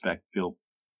the spec feel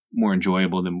more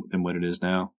enjoyable than what it is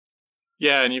now.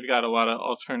 Yeah, and you've got a lot of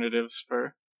alternatives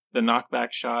for the knockback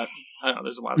shot. I don't know,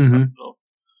 there's a lot of stuff that'll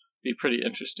be pretty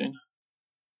interesting.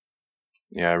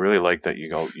 Yeah, I really like that you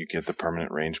get the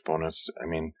permanent range bonus. I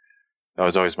mean, that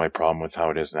was always my problem with how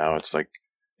it is now. It's like,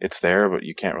 it's there, but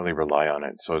you can't really rely on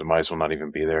it, so it might as well not even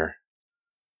be there.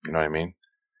 You know what I mean?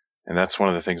 And that's one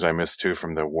of the things I missed too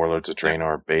from the Warlords of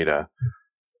Draenor beta.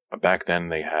 Back then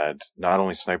they had not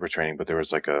only sniper training, but there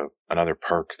was like another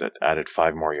perk that added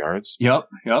 5 more yards. Yep.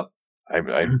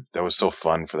 That was so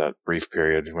fun for that brief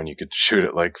period when you could shoot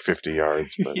at like 50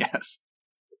 yards. But yes.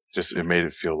 It made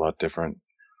it feel a lot different.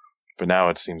 But now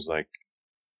it seems like,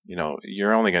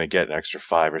 you're only going to get an extra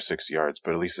 5 or 6 yards,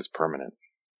 but at least it's permanent.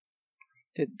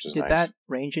 Did nice. That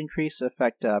range increase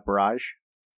affect Barrage?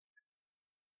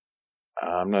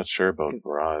 I'm not sure about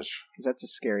Barrage. Because that's a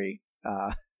scary...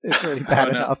 it's already bad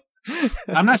enough.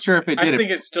 I'm not sure if it did. I think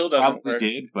it still doesn't work.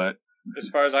 Did, but as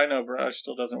far as I know, Barrage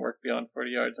still doesn't work beyond 40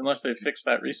 yards, unless they fixed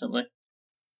that recently.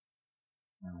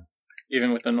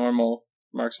 Even with the normal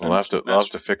marksman. We'll have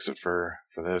to fix it for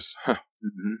this,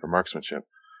 for marksmanship.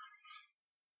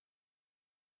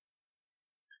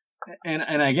 And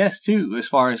I guess too, as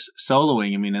far as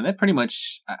soloing, I mean, and that pretty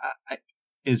much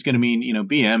is going to mean,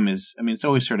 BM is. I mean, it's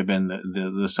always sort of been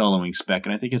the soloing spec,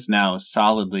 and I think it's now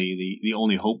solidly the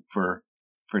only hope for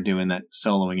doing that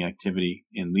soloing activity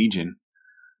in Legion.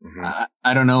 Mm-hmm.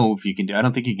 I don't know if you can do. I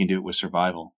don't think you can do it with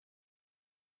survival.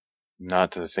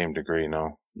 Not to the same degree,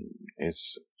 no.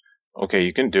 It's okay.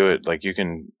 You can do it. Like you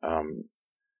can,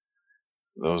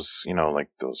 those, like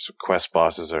those quest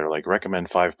bosses are like recommend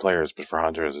 5 players, but for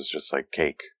hunters, it's just like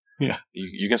cake. Yeah.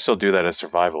 You can still do that as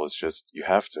survival. It's just, you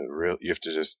have to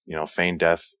just, feign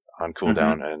death on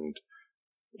cooldown and,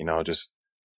 just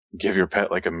give your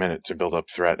pet like a minute to build up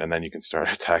threat and then you can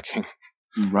start attacking.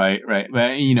 Right. But,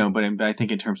 but I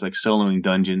think in terms of like soloing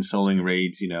dungeons, soloing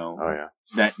raids, oh yeah,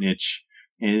 that niche,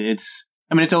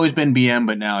 It's always been BM,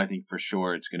 but now I think for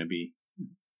sure it's going to be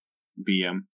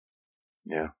BM.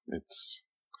 Yeah, it's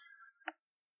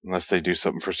unless they do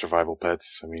something for survival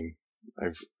pets. I mean,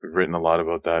 I've written a lot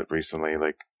about that recently.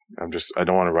 Like, I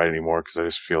don't want to write anymore because I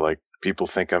just feel like people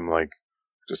think I'm like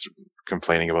just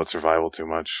complaining about survival too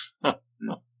much. No.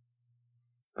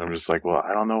 I'm just like, well,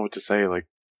 I don't know what to say. Like,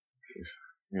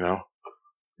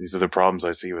 these are the problems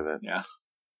I see with it. Yeah.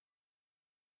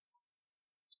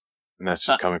 And that's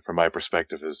just coming from my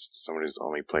perspective as someone who's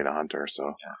only played a hunter. So,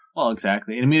 yeah. Well,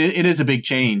 exactly. I mean, it is a big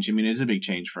change. I mean, it is a big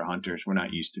change for hunters. We're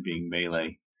not used to being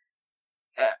melee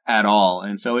at all,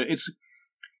 and so it's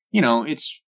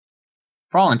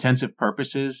for all intensive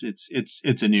purposes,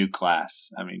 it's a new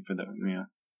class. I mean, for the yeah.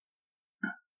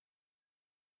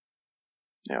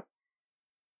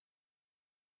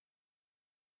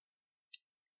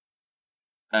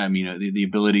 The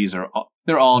abilities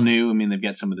they're all new. I mean, they've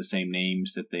got some of the same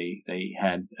names that they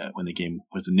had when the game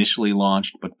was initially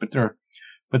launched, but they're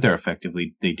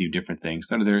effectively, they do different things.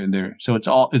 They're so it's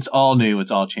all new,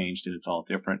 it's all changed, and it's all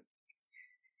different.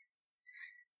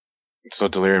 So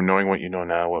Delirium, knowing what you know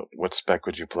now, what spec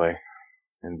would you play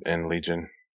in Legion?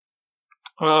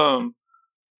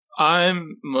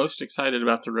 I'm most excited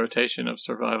about the rotation of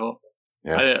survival.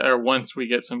 Yeah. Or once we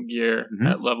get some gear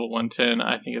at level 110,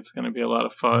 I think it's going to be a lot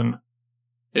of fun.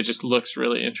 It just looks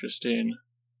really interesting.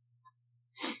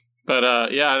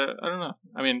 But yeah, I don't know.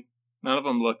 I mean, none of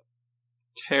them look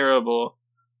terrible.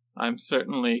 I'm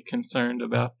certainly concerned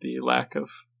about the lack of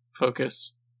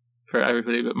focus for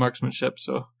everybody but marksmanship.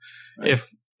 So right.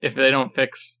 If they don't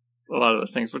fix a lot of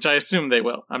those things, which I assume they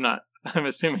will, I'm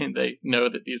assuming they know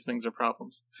that these things are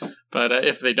problems. But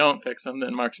if they don't fix them,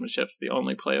 then marksmanship's the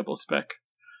only playable spec.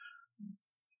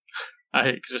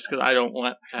 Just because I don't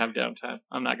want to have downtime.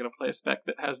 I'm not going to play a spec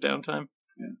that has downtime.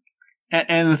 Yeah.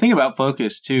 And the thing about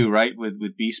focus too, right?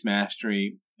 With Beast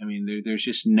Mastery, I mean, there's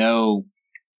just no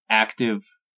active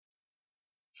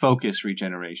focus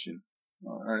regeneration,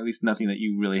 or at least nothing that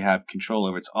you really have control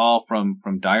over. It's all from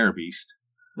Dire Beast.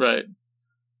 Right.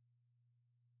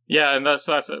 Yeah, and that's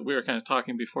what we were kind of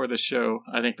talking before the show.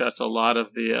 I think that's a lot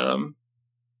of the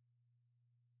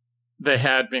they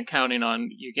had been counting on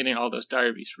you getting all those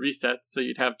Dire Beast resets, so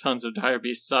you'd have tons of Dire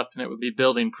Beasts up, and it would be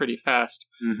building pretty fast.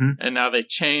 Mm-hmm. And now they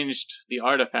changed the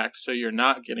artifact, so you're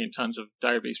not getting tons of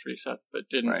Dire Beast resets, but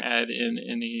didn't add in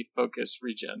any focus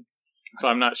regen. So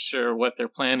I'm not sure what their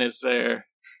plan is there.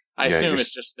 I assume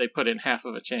it's just they put in half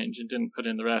of a change and didn't put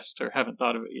in the rest, or haven't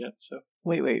thought of it yet. So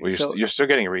wait. Well, you're still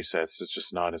getting resets. It's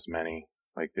just not as many.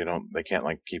 Like they can't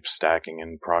like keep stacking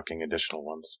and proccing additional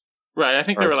ones. Right, I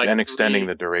think there were like extending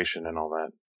the duration and all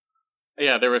that.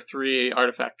 Yeah, there were 3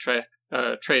 artifact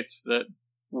traits that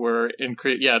were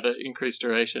the increased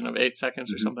duration of 8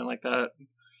 seconds or something like that,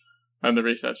 and the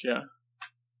resets. Yeah.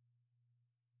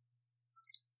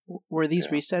 Were these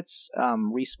resets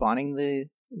respawning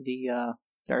the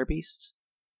Dire Beasts?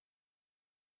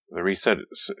 The reset,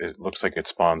 it looks like it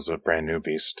spawns a brand new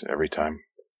beast every time.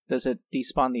 Does it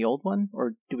despawn the old one,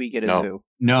 or do we get a zoo?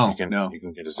 No, you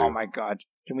can get a zoo. Oh my god.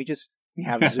 Can we just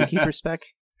have a Zookeeper spec?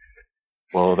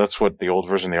 Well, that's what the old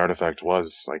version of the artifact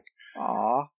was. Like,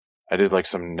 aww. I did like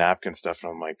some napkin stuff,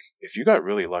 and I'm like, if you got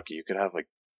really lucky, you could have like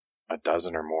a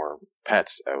dozen or more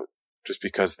pets out, just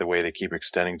because the way they keep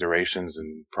extending durations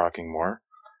and proccing more.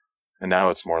 And now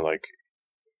it's more like,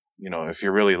 if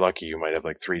you're really lucky, you might have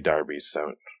like 3 Dire Beasts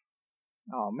out.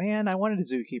 Oh man, I wanted a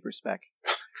Zookeeper spec.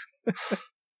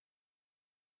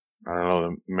 I don't know,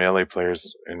 the melee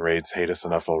players in raids hate us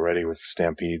enough already with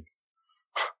Stampede.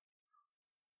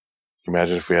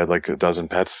 Imagine if we had like a dozen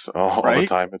pets all the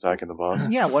time attacking the boss.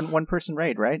 Yeah, one person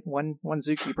raid, right? One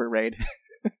Zookeeper raid.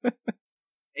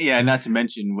 Yeah, not to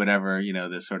mention whatever,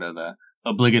 the sort of the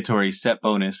obligatory set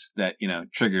bonus that,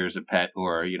 triggers a pet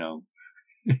or,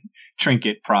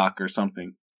 trinket proc or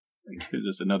something. It gives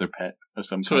us another pet of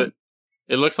some kind.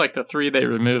 It looks like the 3 they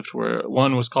removed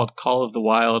one was called Call of the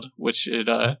Wild, which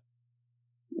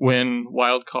when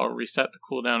Wild Call reset the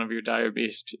cooldown of your Dire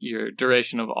Beast, your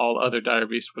duration of all other Dire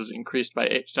Beasts was increased by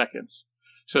 8 seconds.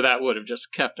 So that would have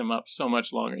just kept them up so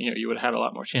much longer. You would have had a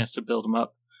lot more chance to build them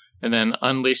up. And then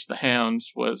Unleash the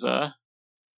Hounds was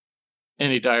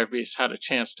any Dire Beast had a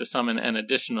chance to summon an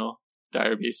additional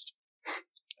Dire Beast.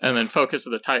 And then Focus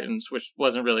of the Titans, which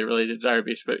wasn't really related to Dire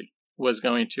Beast, but was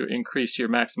going to increase your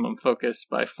maximum focus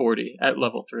by 40 at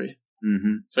level 3.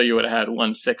 Mm-hmm. So you would have had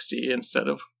 160 instead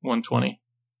of 120.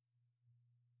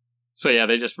 So yeah,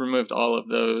 they just removed all of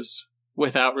those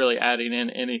without really adding in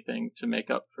anything to make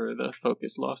up for the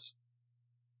focus loss.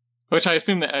 Which I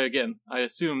assume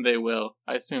they will.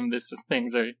 I assume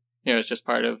things are, it's just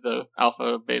part of the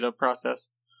alpha beta process.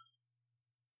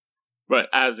 But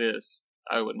as is,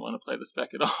 I wouldn't want to play the spec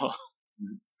at all.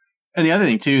 And the other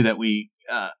thing too that we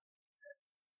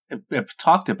have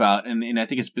talked about, and I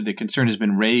think it's been, the concern has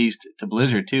been raised to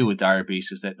Blizzard too with Dire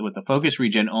Beast, is that with the focus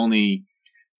regen only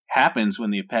happens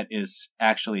when the pet is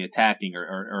actually attacking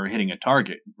or hitting a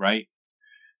target, right?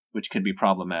 Which could be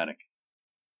problematic.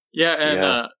 Yeah,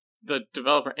 and the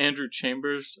developer Andrew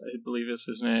Chambers, I believe is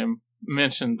his name,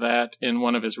 mentioned that in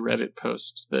one of his Reddit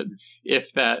posts, that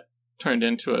if that turned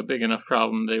into a big enough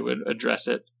problem, they would address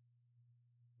it.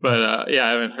 But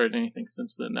I haven't heard anything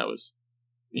since then. That was,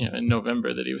 in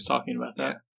November that he was talking about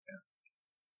that.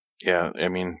 Yeah, I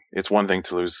mean, it's one thing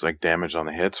to lose like damage on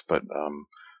the hits, but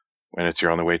when it's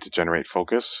your only way to generate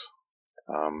focus,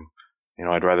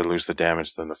 I'd rather lose the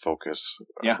damage than the focus.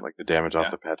 Like the damage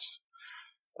off the pets.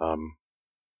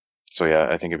 So yeah,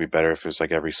 I think it'd be better if it was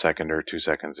like every second or 2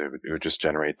 seconds, it would just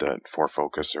generate the 4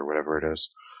 focus or whatever it is.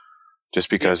 Just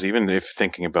because even if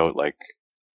thinking about like,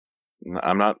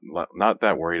 I'm not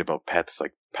that worried about pets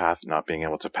like path not being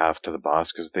able to path to the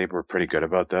boss, because they were pretty good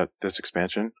about that this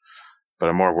expansion. But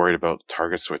I'm more worried about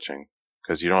target switching,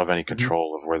 because you don't have any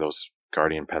control of where those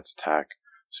guardian pets attack.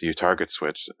 So you target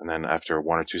switch, and then after a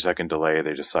 1 or 2 second delay,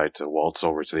 they decide to waltz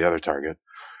over to the other target.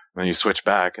 And then you switch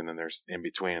back, and then there's in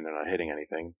between, and they're not hitting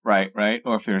anything. Right.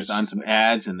 Or if there's on some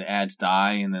ads, and the ads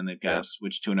die, and then they've got to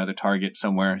switch to another target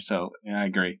somewhere. So, I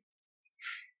agree.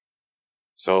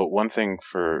 So one thing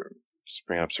for just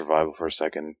bring up survival for a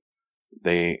second,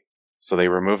 they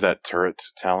removed that turret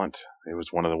talent. It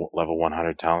was one of the level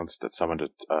 100 talents that summoned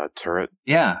a turret.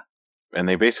 Yeah. And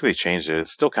they basically changed it.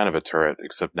 It's still kind of a turret,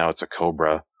 except now it's a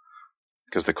cobra,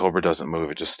 because the cobra doesn't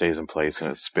move. It just stays in place,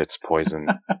 and it spits poison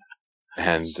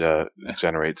and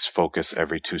generates focus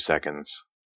every 2 seconds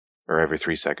or every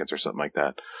 3 seconds or something like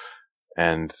that.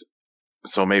 And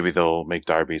so maybe they'll make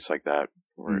Dire Beasts like that,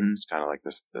 where it's kind of like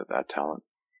this that talent,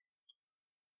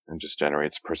 and just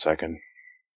generates per second.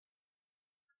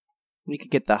 We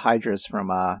could get the Hydras from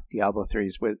Diablo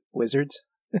 3's Wizards.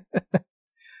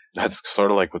 That's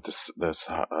sort of like what this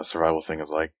survival thing is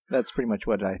like. That's pretty much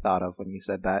what I thought of when you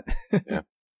said that. Yeah.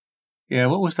 Yeah,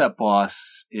 what was that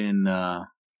boss in...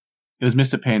 it was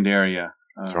Mists of Pandaria.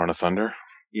 Throne of Thunder?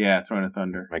 Yeah, Throne of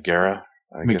Thunder. Megara?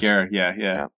 Megara,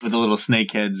 yeah. With the little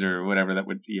snake heads or whatever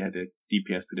you had to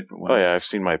DPS the different ones. Oh yeah, I've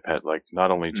seen my pet, like,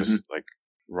 not only just, like,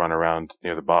 run around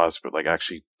near the boss, but, like,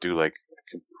 actually do, like,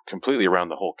 completely around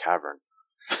the whole cavern.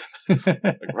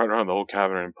 Like, run around the whole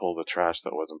cavern and pull the trash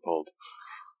that wasn't pulled.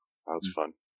 That was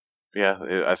fun.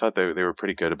 Yeah, I thought they were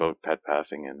pretty good about pet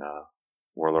pathing in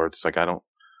Warlords. Like, I don't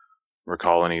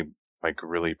recall any, like,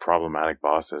 really problematic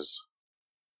bosses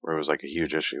where it was, like, a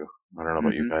huge issue. I don't know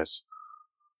about you guys.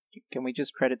 Can we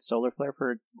just credit Solar Flare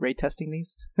for grade testing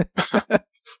these? I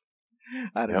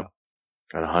don't know.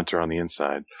 Got a hunter on the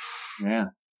inside. Yeah.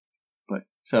 But,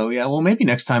 so, yeah, well, maybe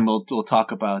next time we'll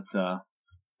talk about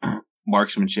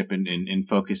marksmanship and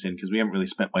focusing, because we haven't really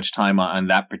spent much time on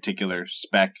that particular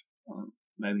spec.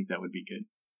 I think that would be good.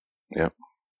 Yep.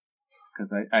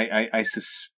 Because I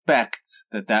suspect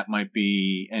that might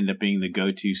end up being the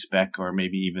go-to spec, or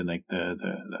maybe even like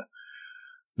the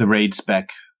raid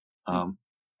spec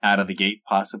out of the gate,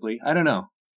 possibly. I don't know.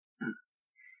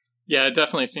 Yeah, it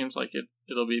definitely seems like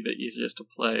it'll be the easiest to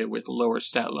play with lower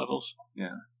stat levels.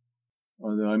 Yeah.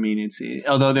 Although, I mean,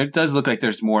 although there does look like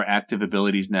there's more active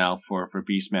abilities now for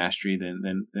Beast Mastery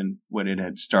than what it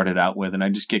had started out with. And I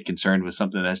just get concerned with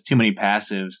something that has too many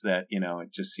passives that,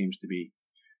 it just seems to be,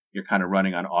 you're kind of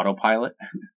running on autopilot.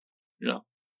 Yeah.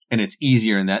 And it's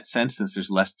easier in that sense, since there's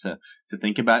less to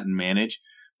think about and manage,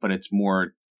 but it's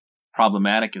more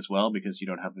problematic as well, because you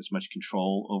don't have as much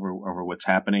control over what's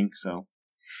happening. So,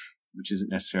 which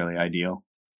isn't necessarily ideal,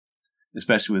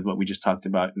 especially with what we just talked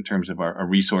about in terms of our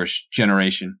resource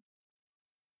generation.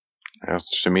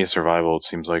 To me, survival, it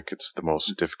seems like it's the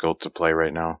most difficult to play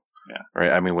right now. Yeah.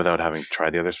 Right. I mean, without having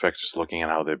tried the other specs, just looking at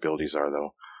how the abilities are,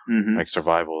 though. Like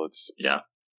survival, it's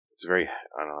very,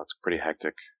 I don't know, it's pretty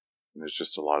hectic. There's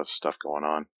just a lot of stuff going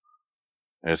on.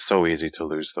 And it's so easy to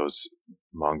lose those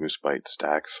Mongoose Bite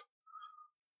stacks.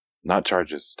 Not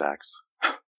charges, stacks.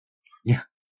 Yeah.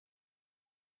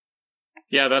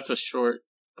 Yeah, that's a short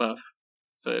buff.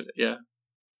 So, yeah.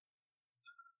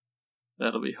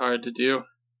 That'll be hard to do,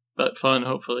 but fun,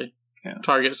 hopefully. Yeah.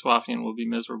 Target swapping will be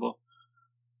miserable.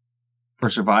 For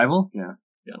survival? Yeah.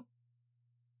 Yeah.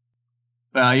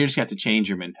 Well, you just have to change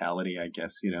your mentality, I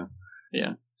guess,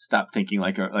 Yeah. Stop thinking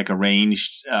like a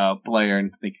ranged player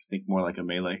and think more like a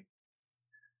melee.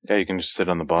 Yeah, you can just sit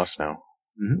on the boss now.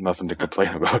 Nothing to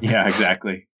complain about. Yeah,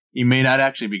 exactly. You may not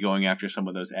actually be going after some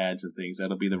of those ads and things.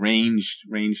 That'll be the ranged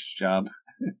job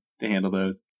to handle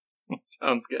those.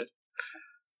 Sounds good.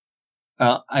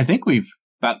 I think we've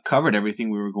about covered everything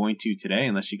we were going to today,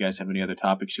 unless you guys have any other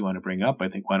topics you want to bring up. I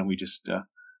think why don't we just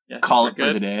call it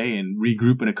for the day and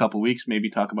regroup in a couple weeks, maybe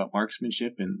talk about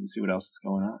marksmanship and see what else is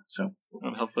going on. So,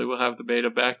 and hopefully we'll have the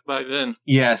beta back by then.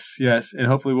 Yes. And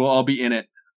hopefully we'll all be in it.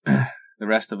 The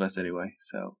rest of us anyway.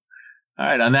 So, all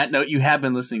right. On that note, you have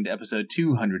been listening to episode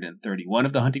 231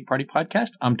 of the Hunting Party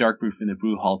Podcast. I'm Darkbrew from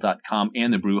thebrewhall.com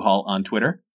and the Brew Hall on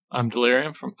Twitter. I'm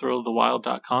Delirium from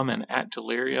thrillofthewild.com and at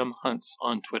Delirium Hunts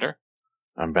on Twitter.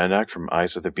 I'm Bendak from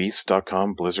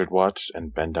eyesofthebeast.com, Blizzard Watch,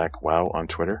 and Bendak Wow on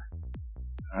Twitter.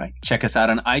 All right. Check us out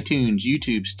on iTunes,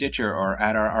 YouTube, Stitcher, or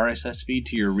add our RSS feed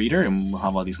to your reader, and we'll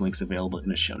have all these links available in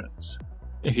the show notes.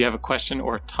 If you have a question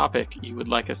or topic you would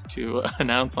like us to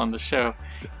announce on the show,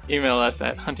 email us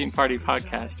at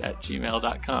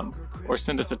huntingpartypodcast@gmail.com or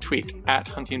send us a tweet at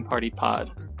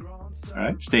huntingpartypod. All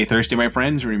right. Stay thirsty, my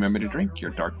friends. Remember to drink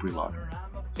your dark brew lager.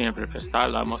 Siempre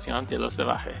prestar la emoción de lo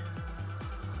salvaje.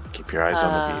 Keep your eyes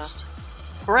on the beast.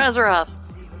 Rezaroth.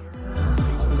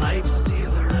 Life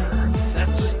stealer,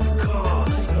 that's just the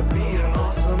cost of being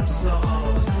awesome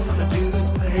sauce. A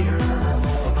dues payer, a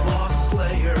boss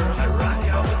slayer. I rock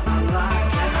out with my lockout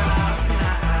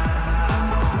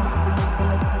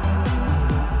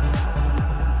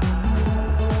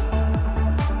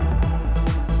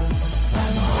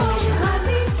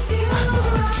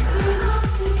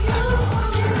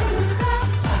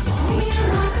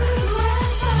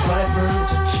Viper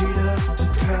to cheetah to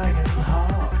dragon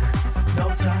hawk. No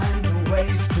time to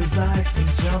waste, cause I can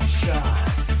jump shot.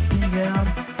 BM,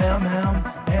 MM,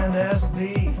 and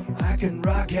SB. I can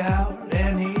rock out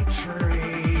any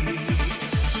tree.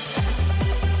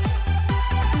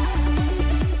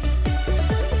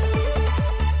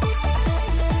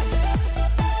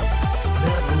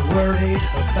 Never worried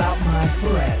about my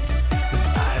threat, cause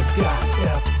I've got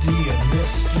FD and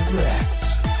misdirect.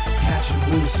 Catching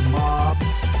loose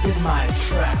mobs in my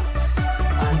traps.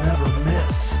 I never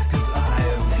miss, cause I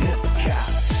am hip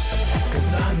capped.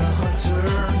 Cause I'm the hunter,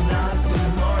 not the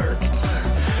marked.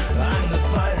 I'm the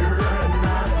fighter,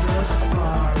 not the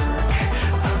spark.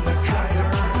 I'm the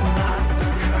kiter, not the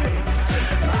kite.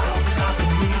 I'll top the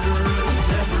meters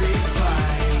every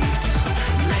fight.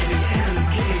 Raiding and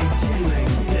cave,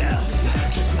 dealing death.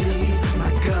 Just me,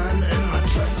 my gun, and my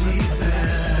trusty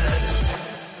bed.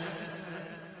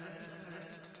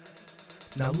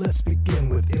 Now let's begin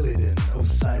with Illidan,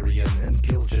 Osirian, and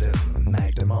Gil'jadan,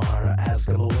 Magdamar,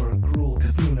 Asgalor, Gruul,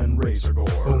 Cthulhu, and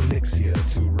Razorgore, Onyxia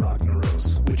to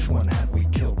Ragnaros. Which one have we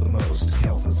killed the most?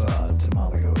 Kel'Thuzad to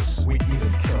Malagos. We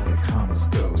even killed a Kama's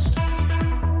ghost.